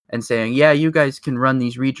together and saying, yeah, you guys can run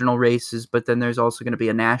these regional races, but then there's also going to be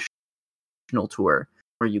a national tour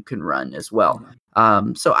where you can run as well.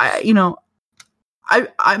 So I'm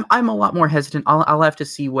a lot more hesitant. I'll have to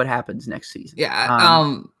see what happens next season.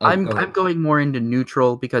 I'm going more into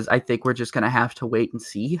neutral because I think we're just going to have to wait and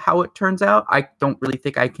see how it turns out. I don't really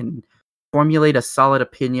think I can formulate a solid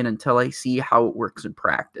opinion until I see how it works in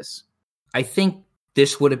practice. I think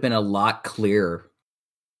this would have been a lot clearer.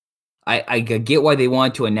 I get why they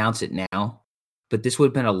wanted to announce it now, but this would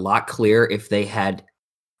have been a lot clearer if they had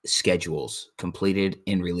schedules completed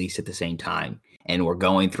and released at the same time, and we're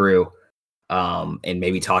going through and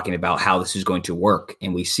maybe talking about how this is going to work.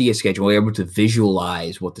 And we see a schedule, we're able to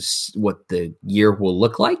visualize what the year will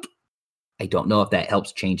look like. I don't know if that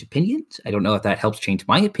helps change opinions. I don't know if that helps change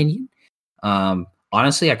my opinion.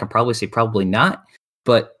 Honestly, I can probably say probably not.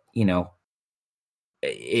 But,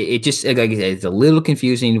 it just, like I said, it's a little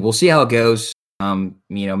confusing. We'll see how it goes.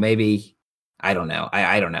 Maybe, I don't know.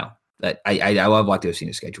 I don't know. But I would like to have seen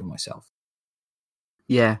a schedule myself.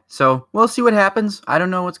 Yeah, so we'll see what happens. I don't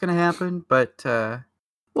know what's going to happen, but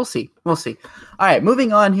we'll see. We'll see. All right,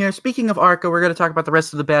 moving on here. Speaking of ARCA, we're going to talk about the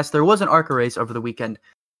rest of the best. There was an ARCA race over the weekend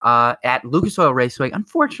at Lucas Oil Raceway.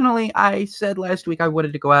 Unfortunately, I said last week I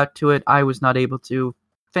wanted to go out to it. I was not able to.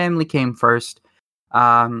 Family came first.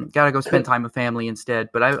 Gotta go spend time with family instead.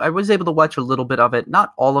 But I was able to watch a little bit of it.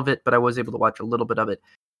 Not all of it, but I was able to watch a little bit of it.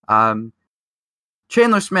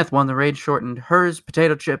 Chandler Smith won the rain-shortened Hers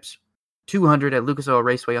Potato Chips 200 at Lucas Oil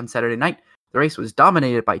Raceway on Saturday night. The race was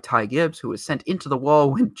dominated by Ty Gibbs, who was sent into the wall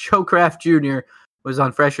when Joe Kraft Jr. was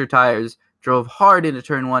on fresher tires, drove hard into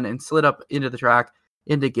turn 1, and slid up into the track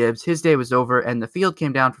into Gibbs. His day was over, and the field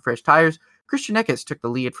came down for fresh tires. Christian Eckes took the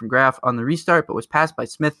lead from Graf on the restart, but was passed by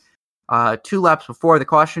Smith 2 laps before the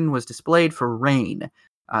caution was displayed for rain.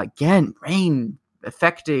 Again, rain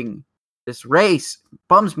affecting this race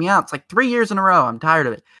bums me out. It's like 3 years in a row. I'm tired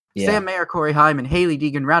of it. Yeah. Sam Mayer, Corey Heim, and Haley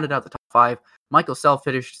Deegan rounded out the top 5. Michael Self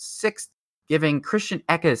finished 6th, giving Christian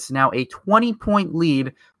Eckes now a 20-point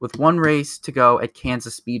lead with 1 race to go at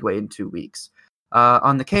Kansas Speedway in 2 weeks.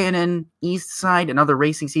 On the K&N East side, another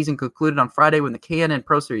racing season concluded on Friday when the K&N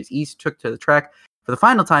Pro Series East took to the track for the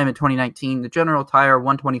final time in 2019. The General Tire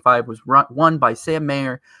 125 was won by Sam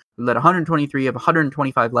Mayer, who led 123 of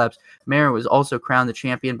 125 laps. Mayer was also crowned the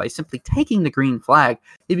champion by simply taking the green flag.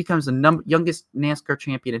 He becomes the youngest NASCAR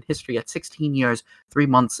champion in history at 16 years, 3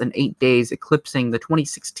 months, and 8 days, eclipsing the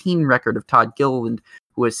 2016 record of Todd Gilliland,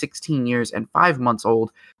 who was 16 years and 5 months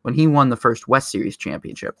old when he won the first West Series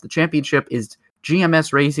championship. The championship is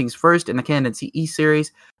GMS Racing's first in the K&N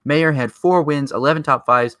Series. Mayer had 4 wins, 11 top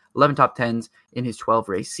 5s, 11 top 10s in his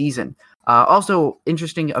 12-race season. Also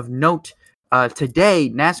interesting of note, today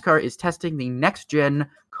NASCAR is testing the next-gen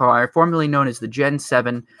car, formerly known as the Gen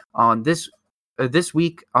 7, on this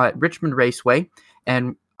week at Richmond Raceway,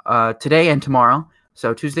 and today and tomorrow.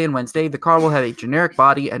 So Tuesday and Wednesday, the car will have a generic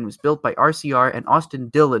body and was built by RCR, and Austin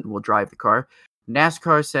Dillon will drive the car.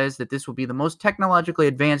 NASCAR says that this will be the most technologically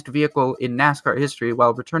advanced vehicle in NASCAR history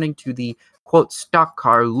while returning to the, quote, stock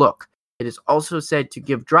car look. It is also said to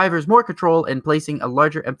give drivers more control and placing a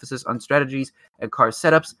larger emphasis on strategies and car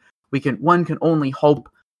setups. One can only hope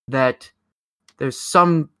that there's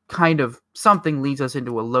some kind of something leads us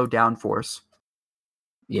into a low downforce.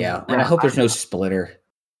 Yeah, and I hope there's no splitter.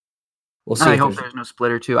 We'll see. I hope there's no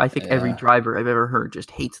splitter too. I think every driver I've ever heard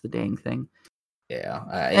just hates the dang thing. Yeah.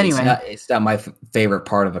 Anyway, it's not my favorite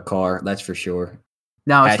part of a car. That's for sure.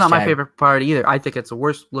 No, it's not my favorite part either. I think it's the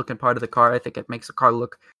worst looking part of the car. I think it makes the car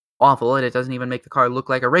look awful, and it doesn't even make the car look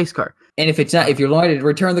like a race car. And if you're going to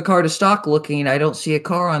return the car to stock looking, I don't see a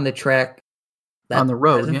car on the track. On the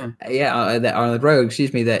road, on the road.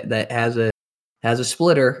 Excuse me. That has a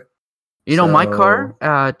splitter. My car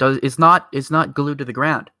is not glued to the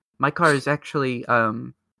ground. My car is actually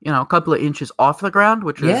a couple of inches off the ground,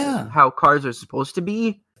 which is how cars are supposed to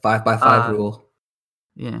be. 5x5 rule.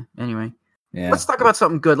 Yeah. Anyway. Yeah. Let's talk about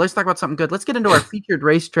something good. Let's get into our featured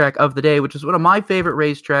racetrack of the day, which is one of my favorite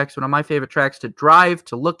racetracks, one of my favorite tracks to drive,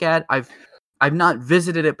 to look at. I've not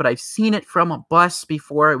visited it, but I've seen it from a bus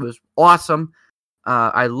before. It was awesome.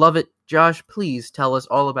 I love it. Josh, please tell us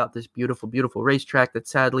all about this beautiful, beautiful racetrack that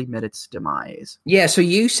sadly met its demise. Yeah, so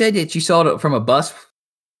you said that you saw it from a bus.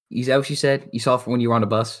 Is that what you said? You saw it when you were on a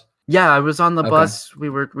bus? Yeah, I was on the bus. We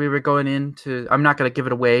were going into. I'm not going to give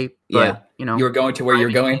it away, but you were going to where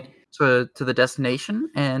you're going to the destination,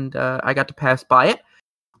 and I got to pass by it.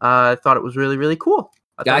 I thought it was really, really cool.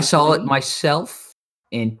 I saw it myself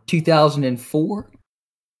in 2004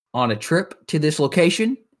 on a trip to this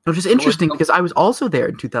location, which is interesting because I was also there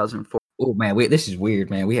in 2004. Oh man, this is weird,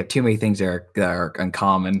 man. We have too many things that are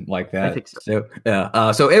uncommon like that. I think so.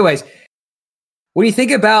 So anyways. What do you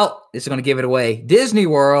think about, this is going to give it away, Disney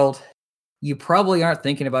World? You probably aren't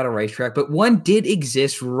thinking about a racetrack, but one did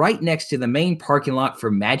exist right next to the main parking lot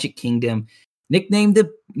for Magic Kingdom, nicknamed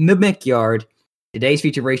the Mimic Yard. Today's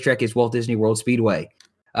featured racetrack is Walt Disney World Speedway.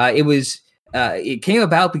 It came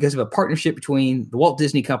about because of a partnership between the Walt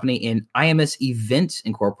Disney Company and IMS Events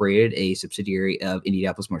Incorporated, a subsidiary of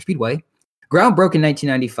Indianapolis Motor Speedway. Ground broke in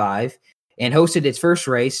 1995 and hosted its first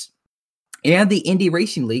race and the Indy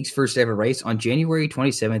Racing League's first ever race on January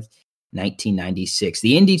 27th, 1996.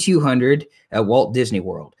 The Indy 200 at Walt Disney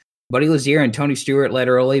World. Buddy Lazier and Tony Stewart led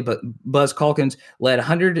early, but Buzz Calkins led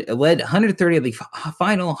 130 of the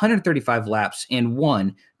final 135 laps and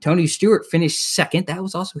won Tony Stewart finished second. That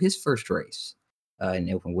was also his first race in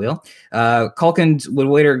the open wheel. Calkins would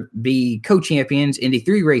later be co-champions in the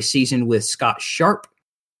 3-race season with Scott Sharp.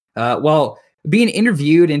 While being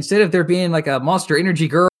interviewed, instead of there being like a Monster Energy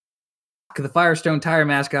girl, the Firestone tire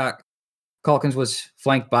mascot, Calkins was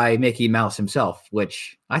flanked by Mickey Mouse himself,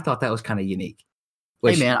 which I thought that was kind of unique.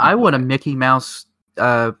 Hey man, I want a Mickey Mouse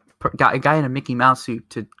a guy in a Mickey Mouse suit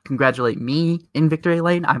to congratulate me in victory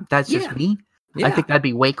lane. That's just me. Yeah. I think that'd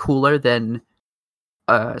be way cooler than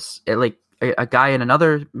like a guy in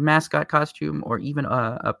another mascot costume or even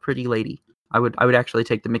a pretty lady. I would actually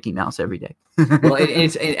take the Mickey Mouse every day. Well,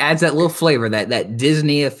 it adds that little flavor, that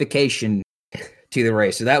Disneyification to the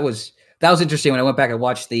race. So that was interesting when I went back and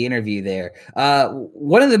watched the interview there.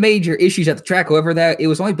 One of the major issues at the track, however, that it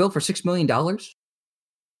was only built for $6 million,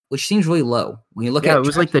 which seems really low when you look at. It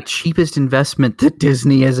was like the cheapest investment that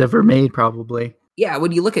Disney has ever made, probably. Yeah,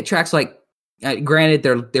 when you look at tracks like, granted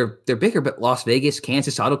they're bigger, but Las Vegas,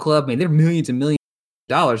 Kansas Auto Club, I mean, they're millions and millions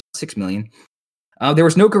of dollars, $6 million. There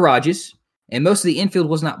was no garages, and most of the infield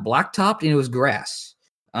was not blacktopped, and it was grass.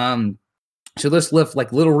 So this left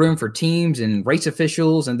like little room for teams and race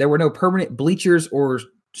officials, and there were no permanent bleachers or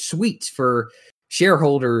suites for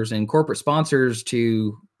shareholders and corporate sponsors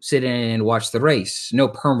to sit in and watch the race. No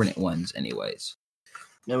permanent ones, anyways.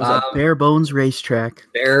 It was a bare bones racetrack.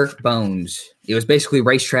 Bare bones. It was basically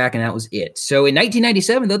racetrack, and that was it. So in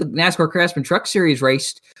 1997, though, the NASCAR Craftsman Truck Series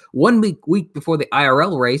raced 1 week before the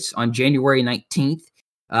IRL race on January 19th.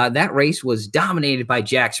 That race was dominated by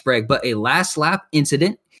Jack Sprague, but a last lap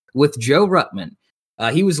incident with Joe Ruttman.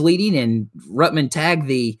 He was leading, and Ruttman tagged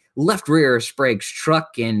the left rear of Sprague's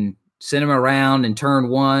truck and sent him around in turn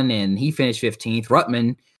 1, and he finished 15th.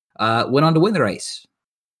 Ruttman went on to win the race.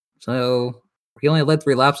 So he only led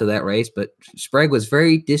 3 laps of that race, but Sprague was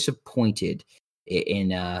very disappointed in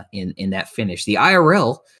that finish. The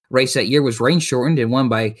IRL race that year was rain shortened and won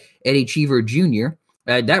by Eddie Cheever Jr.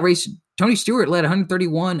 That race, Tony Stewart led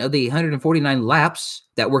 131 of the 149 laps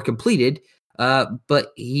that were completed,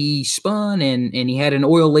 but he spun and he had an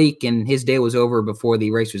oil leak, and his day was over before the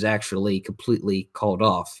race was actually completely called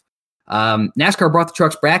off. NASCAR brought the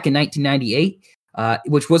trucks back in 1998,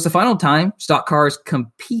 which was the final time stock cars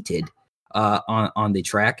competed on the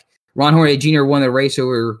track. Ron Hornaday Jr. won the race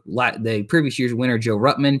over the previous year's winner, Joe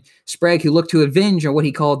Ruttman. Sprague, who looked to avenge on what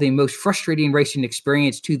he called the most frustrating racing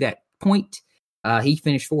experience to that point, he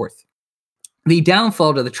finished 4th. The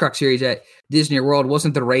downfall to the Truck Series at Disney World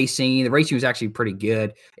wasn't the racing. The racing was actually pretty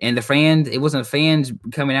good. And it wasn't a fans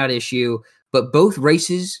coming out issue, but both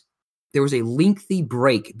races, there was a lengthy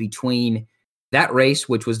break between that race,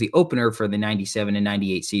 which was the opener for the 97 and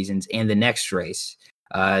 98 seasons, and the next race.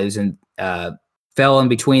 It was fell in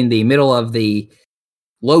between the middle of the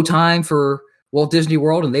low time for Walt Disney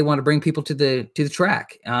World, and they wanted to bring people to the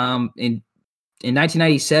track. In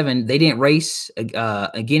 1997, they didn't race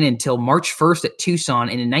again until March 1st at Tucson,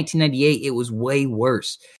 and in 1998, it was way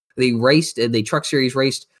worse. The Truck Series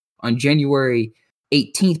raced on January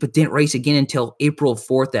 18th, but didn't race again until April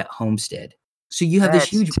 4th at Homestead. So you have this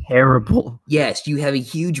huge terrible. Yes, you have a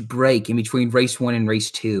huge break in between race 1 and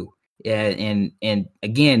race 2. And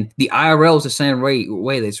again, the IRL is the same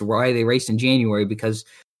way. That's why they raced in January, because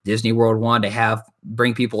Disney World wanted to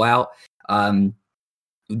bring people out.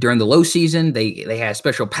 During the low season, they had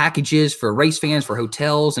special packages for race fans, for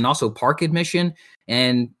hotels, and also park admission.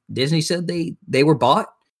 And Disney said they were bought,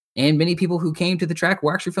 and many people who came to the track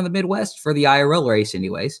were actually from the Midwest for the IRL race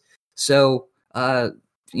anyways. So,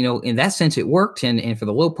 in that sense, it worked, and for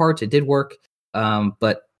the low parts, it did work.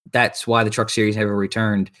 But that's why the Truck Series never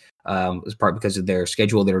returned. Was part because of their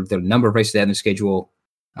schedule, their number of races they had in the schedule,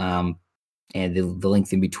 and the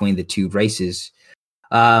length in between the 2 races.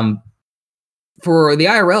 For the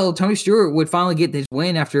IRL, Tony Stewart would finally get his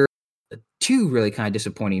win after 2 really kind of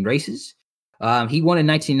disappointing races. He won in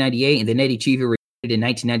 1998, and then Eddie Cheever returned in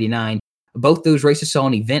 1999. Both those races saw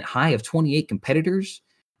an event high of 28 competitors,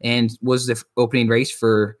 and was the opening race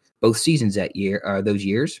for both seasons those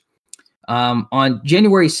years. On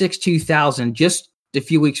January 6, 2000, just a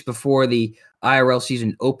few weeks before the IRL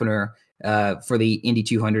season opener for the Indy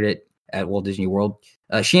 200 at Walt Disney World,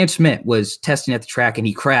 Sham Smith was testing at the track, and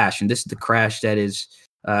he crashed. And this is the crash that is,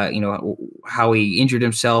 how he injured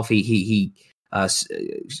himself. He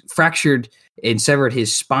fractured and severed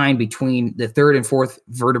his spine between the 3rd and 4th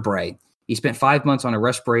vertebrae. He spent 5 months on a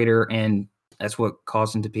respirator, and that's what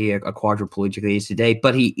caused him to be a quadriplegic he is today.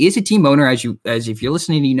 But he is a team owner, as if you're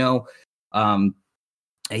listening, he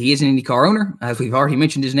is an IndyCar owner, as we've already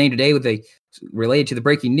mentioned his name today related to the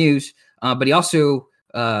breaking news. But he also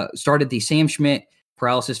started the Sam Schmidt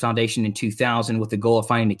Paralysis Foundation in 2000 with the goal of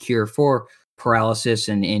finding a cure for paralysis,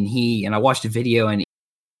 and I watched a video and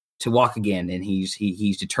to walk again, and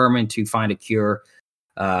he's determined to find a cure.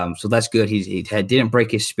 So that's good. He didn't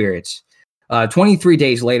break his spirits. 23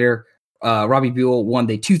 days later, Robbie Buell won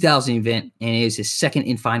the 2000 event, and it is his second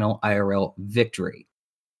and final IRL victory.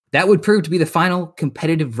 That would prove to be the final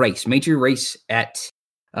competitive race, major race at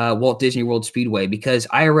Walt Disney World Speedway, because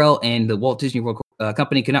IRL and the Walt Disney World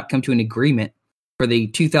Company could not come to an agreement for the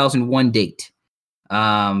 2001 date.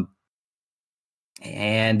 And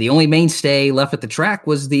the only mainstay left at the track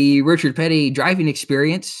was the Richard Petty driving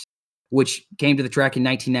experience, which came to the track in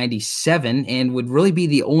 1997 and would really be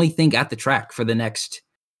the only thing at the track for the next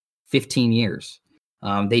 15 years.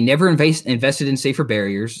 They never invested in safer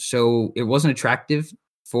barriers, so it wasn't attractive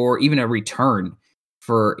for even a return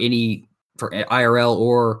for IRL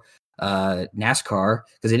or NASCAR,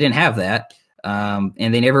 because they didn't have that.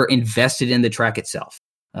 And they never invested in the track itself,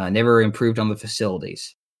 never improved on the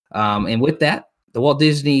facilities. And with that, the Walt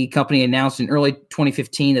Disney Company announced in early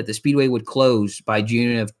 2015 that the Speedway would close by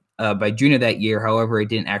June of that year. However, it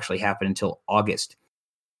didn't actually happen until August.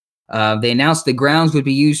 They announced the grounds would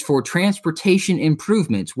be used for transportation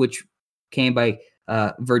improvements, which came by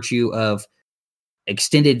virtue of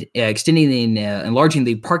enlarging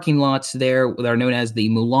the parking lots there that are known as the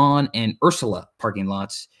Mulan and Ursula parking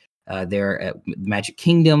lots there at Magic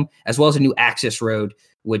Kingdom, as well as a new access road,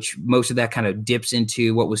 which most of that kind of dips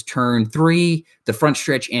into what was turn 3, the front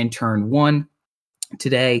stretch, and turn 1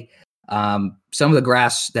 today. Some of the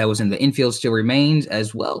grass that was in the infield still remains,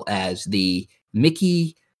 as well as the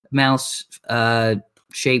Mickey Mouse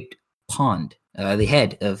shaped pond, the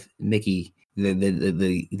head of Mickey,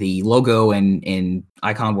 the logo and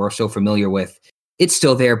icon we're so familiar with. It's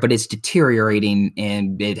still there, but it's deteriorating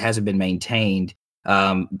and it hasn't been maintained.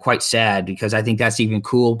 Quite sad, because I think that's even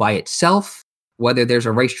cool by itself, whether there's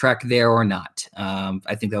a racetrack there or not.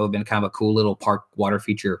 I think that would have been kind of a cool little park water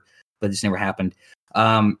feature, but this never happened.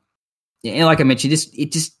 And like I mentioned,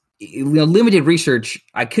 limited research,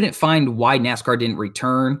 I couldn't find why NASCAR didn't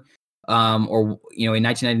return, or in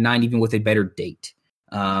 1999, even with a better date.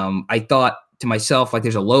 I thought to myself, like,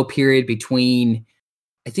 there's a low period between,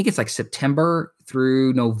 I think it's like September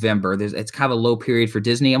through November. It's kind of a low period for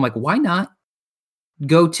Disney. I'm like, why not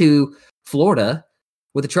go to Florida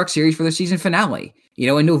with the Truck Series for the season finale,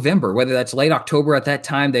 in November, whether that's late October. At that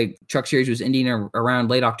time, the Truck Series was ending around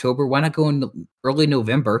late October. Why not go in early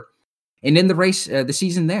November and end the race, the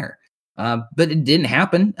season there? But it didn't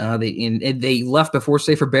happen. They left before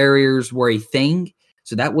safer barriers were a thing,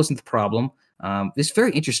 so that wasn't the problem. It's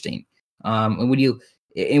very interesting. And when you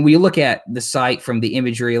look at the site from the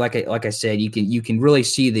imagery, like I said, you can really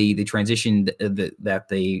see the transition that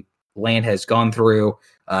the land has gone through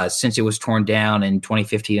since it was torn down in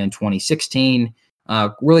 2015 and 2016.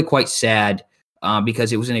 Really quite sad,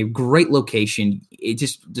 because it was in a great location.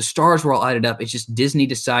 The stars were all added up. It's just Disney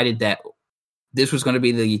decided that this was going to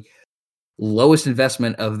be the lowest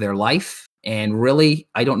investment of their life. And really,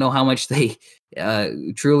 I don't know how much they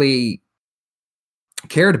truly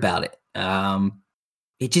cared about it.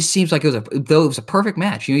 It just seems like it was a perfect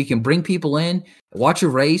match. You can bring people in, watch a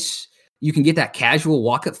race. You can get that casual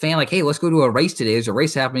walk-up fan, like, hey, let's go to a race today. There's a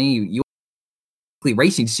race happening. You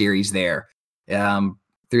racing series there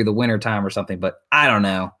through the winter time or something. But I don't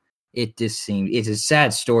know. It's a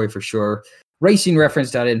sad story for sure.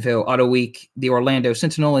 RacingReference.info, Auto Week, the Orlando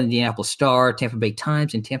Sentinel, Indianapolis Star, Tampa Bay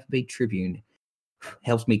Times, and Tampa Bay Tribune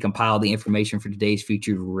helps me compile the information for today's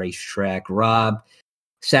featured racetrack. Rob,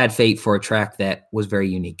 sad fate for a track that was very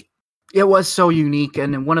unique. It was so unique,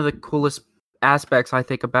 and one of the coolest aspects I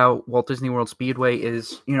think about Walt Disney World Speedway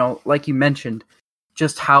is, like you mentioned,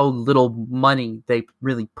 just how little money they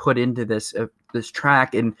really put into this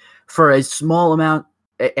track, and for a small amount,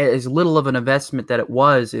 as little of an investment that it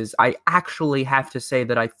was, I actually have to say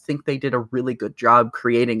that I think they did a really good job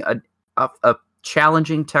creating a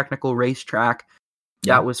challenging technical racetrack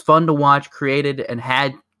that was fun to watch, created and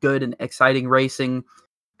had good and exciting racing.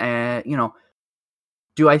 And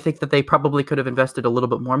do I think that they probably could have invested a little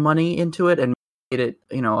bit more money into it and made it,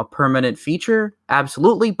 a permanent feature?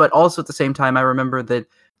 Absolutely. But also at the same time, I remember that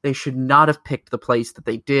they should not have picked the place that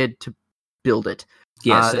they did to build it.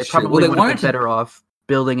 Yes, they probably would have been better off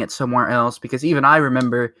building it somewhere else, because even I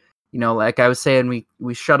remember, like I was saying,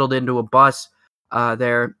 we shuttled into a bus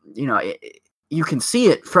there. You can see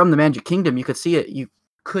it from the Magic Kingdom. You could see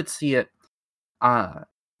it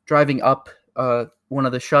driving up one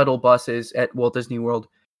of the shuttle buses at Walt Disney World,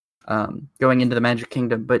 going into the Magic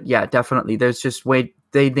Kingdom. But yeah, definitely, there's just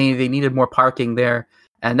they needed more parking there,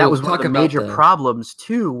 and that was one of the major problems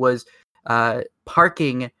too. Was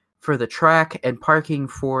parking for the track and parking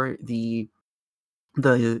for the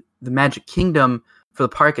the Magic Kingdom for the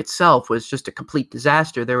park itself was just a complete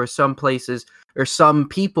disaster. There were some places or some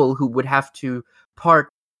people who would have to park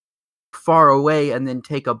far away and then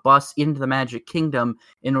take a bus into the Magic Kingdom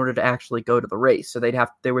in order to actually go to the race. So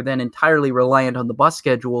they were then entirely reliant on the bus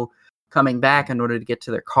schedule coming back in order to get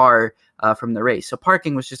to their car from the race. So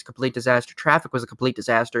parking was just a complete disaster. Traffic was a complete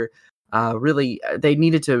disaster. Really, they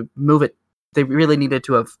needed to move it. They really needed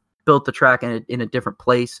to have built the track in a different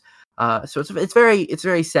place. So it's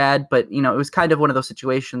very sad, but it was kind of one of those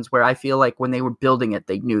situations where I feel like when they were building it,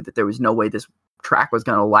 they knew that there was no way this track was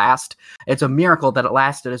going to last. It's a miracle that it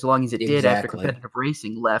lasted as long as it did after competitive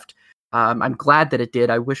racing left. I'm glad that it did.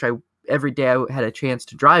 I wish every day I had a chance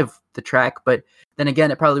to drive the track, but then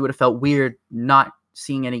again, it probably would have felt weird not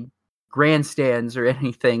seeing any grandstands or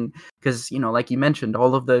anything because, like you mentioned,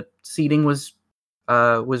 all of the seating was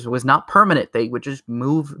not permanent. They would just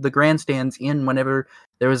move the grandstands in whenever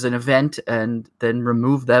there was an event and then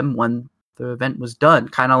remove them when the event was done,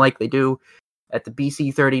 kind of like they do at the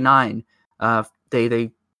BC 39.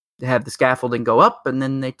 They have the scaffolding go up and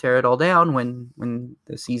then they tear it all down when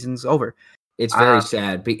the season's over. It's very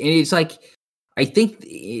sad. And it's like, I think,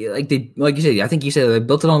 like you said, I think you said they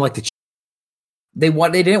built it on like they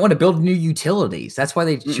didn't want to build new utilities. That's why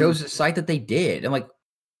they chose the site that they did. I'm like,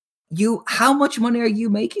 how much money are you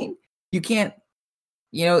making? You can't,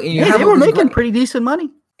 and they were making pretty decent money.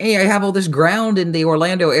 Hey, I have all this ground in the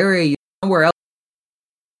Orlando area. Somewhere else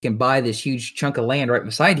you can buy this huge chunk of land right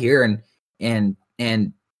beside here and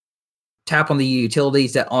tap on the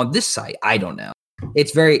utilities that on this site. I don't know.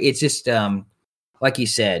 It's just like you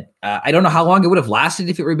said. I don't know how long it would have lasted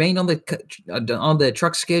if it remained on the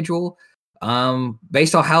truck schedule.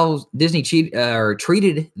 Based on how Disney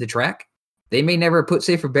treated the track, they may never put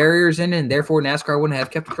safer barriers in, and therefore NASCAR wouldn't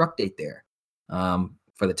have kept a truck date there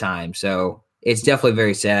for the time. So it's definitely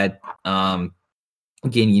very sad. Again,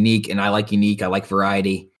 unique, and I like unique. I like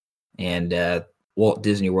variety, and Walt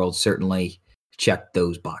Disney World certainly checked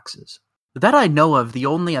those boxes. That I know of, the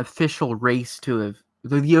only official race to have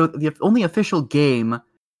the only official game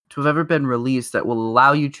to have ever been released that will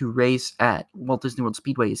allow you to race at Walt Disney World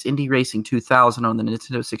Speedway is Indy Racing 2000 on the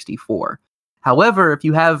Nintendo 64. However, if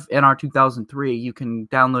you have NR 2003, you can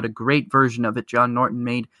download a great version of it. John Norton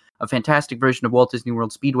made a fantastic version of Walt Disney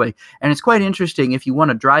World Speedway, and it's quite interesting if you want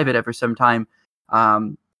to drive it ever sometime.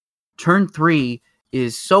 Turn 3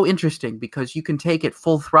 is so interesting because you can take it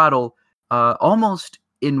full throttle almost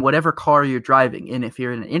in whatever car you're driving. And if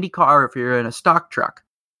you're in an Indy car or if you're in a stock truck.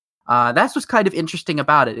 That's what's kind of interesting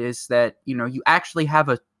about it is that, you actually have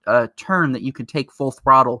a turn that you can take full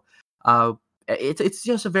throttle. It's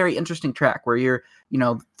just a very interesting track where you're,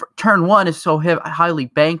 turn 1 is so highly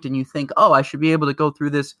banked and you think, oh, I should be able to go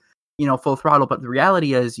through this, full throttle. But the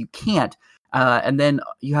reality is you can't. And then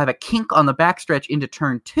you have a kink on the backstretch into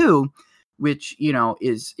turn 2, which,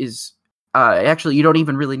 is actually you don't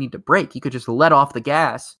even really need to brake. You could just let off the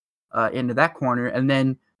gas into that corner. And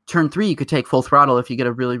then turn 3, you could take full throttle if you get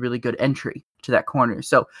a really, really good entry to that corner.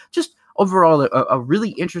 So just overall, a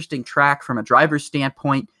really interesting track from a driver's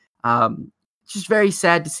standpoint. It's just very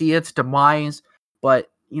sad to see its demise, but,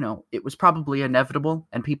 it was probably inevitable,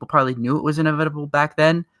 and people probably knew it was inevitable back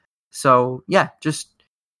then. So, yeah, just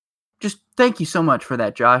thank you so much for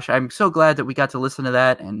that, Josh. I'm so glad that we got to listen to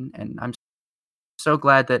that, and I'm so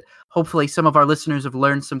glad that hopefully some of our listeners have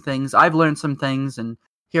learned some things. I've learned some things, and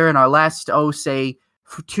here in our last, say,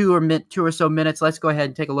 for two or so minutes, let's go ahead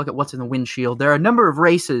and take a look at what's in the windshield. There are a number of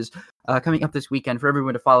races coming up this weekend for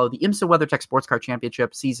everyone to follow. The IMSA WeatherTech Sports Car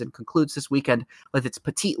Championship season concludes this weekend with its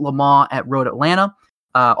Petit Le Mans at Road Atlanta.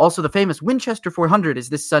 Also, the famous Winchester 400 is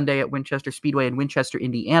this Sunday at Winchester Speedway in Winchester,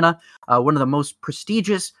 Indiana. One of the most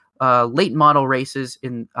prestigious late model races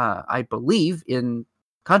in, I believe, in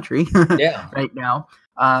country right now.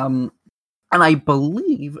 And I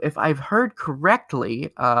believe, if I've heard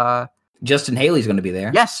correctly, Justin Haley's going to be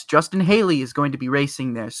there. Yes, Justin Haley is going to be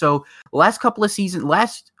racing there. So last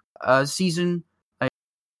season,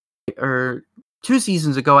 or 2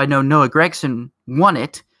 seasons ago, I know Noah Gragson won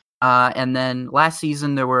it. And then last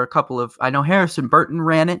season, there were a couple of, I know Harrison Burton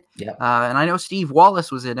ran it. Yeah. And I know Steve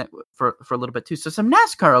Wallace was in it for a little bit too. So some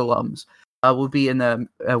NASCAR alums will be in the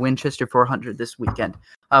Winchester 400 this weekend.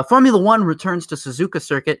 Formula One returns to Suzuka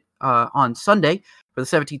Circuit on Sunday for the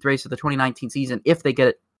 17th race of the 2019 season if they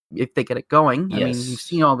get it going. Yes. I mean, you've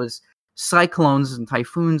seen all these cyclones and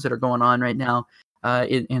typhoons that are going on right now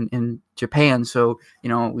in Japan. So,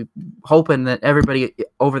 we're hoping that everybody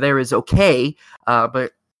over there is okay,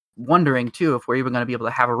 but wondering, too, if we're even going to be able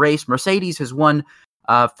to have a race. Mercedes has won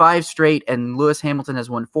 5 straight, and Lewis Hamilton has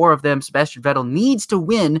won 4 of them. Sebastian Vettel needs to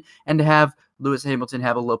win and to have Lewis Hamilton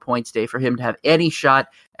have a low points day for him to have any shot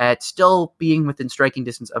at still being within striking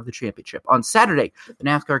distance of the championship. On Saturday, the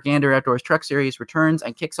NASCAR Gander Outdoors Truck Series returns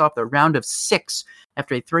and kicks off the round of 6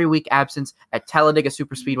 after a 3-week absence at Talladega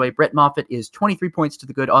Superspeedway. Brett Moffitt is 23 points to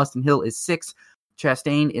the good. Austin Hill is 6.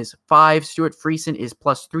 Chastain is 5. Stuart Friesen is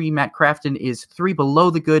 +3. Matt Crafton is 3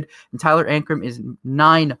 below the good. And Tyler Ankrum is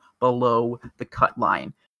 9 below the cut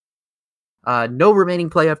line. No remaining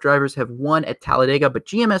playoff drivers have won at Talladega, but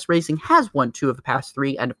GMS Racing has won 2 of the past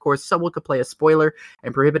 3. And of course, someone could play a spoiler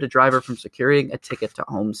and prohibit a driver from securing a ticket to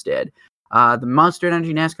Homestead. The Monster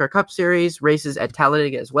Energy NASCAR Cup Series races at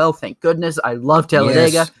Talladega as well. Thank goodness. I love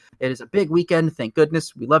Talladega. Yes. It is a big weekend. Thank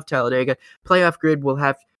goodness. We love Talladega. Playoff grid will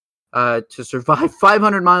have to survive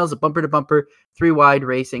 500 miles of bumper-to-bumper, 3-wide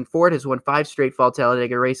racing. Ford has won 5 straight fall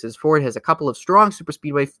Talladega races. Ford has a couple of strong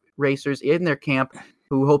superspeedway racers in their camp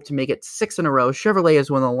who hope to make it 6 in a row. Chevrolet has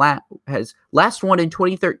won has last won in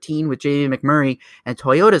 2013 with J.B. McMurray, and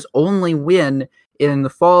Toyota's only win in the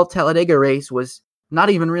fall Talladega race was not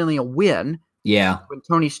even really a win. Yeah. When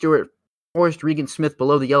Tony Stewart forced Regan Smith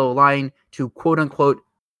below the yellow line to quote-unquote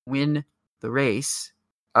win the race.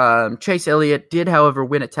 Chase Elliott did, however,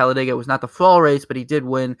 win at Talladega. It was not the fall race, but he did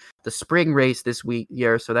win the spring race this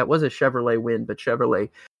year. So that was a Chevrolet win, but Chevrolet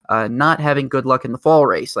not having good luck in the fall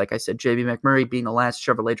race. Like I said, J.B. McMurray being the last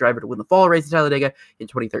Chevrolet driver to win the fall race at Talladega in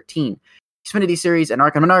 2013. Xfinity Series and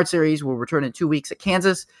ARCA Menard Series will return in 2 weeks at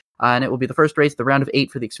Kansas, and it will be the first race, the round of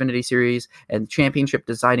 8 for the Xfinity Series, and championship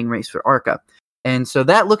deciding race for ARCA. And so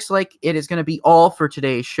that looks like it is going to be all for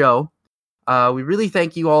today's show. We really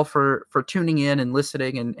thank you all for tuning in and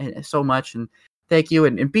listening and so much. And thank you.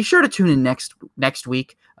 And be sure to tune in next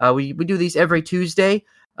week. We do these every Tuesday,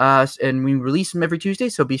 and we release them every Tuesday.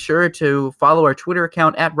 So be sure to follow our Twitter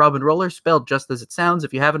account at Robin Roller, spelled just as it sounds,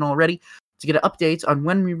 if you haven't already, to get updates on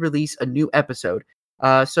when we release a new episode.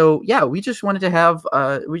 So yeah, we just wanted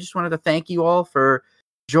to thank you all for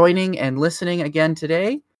joining and listening again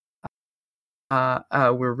today.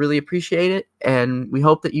 We really appreciate it, and we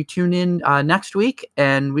hope that you tune in next week,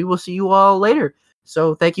 and we will see you all later.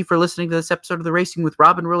 So thank you for listening to this episode of the Racing with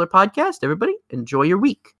Robin Roller podcast. Everybody, enjoy your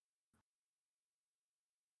week.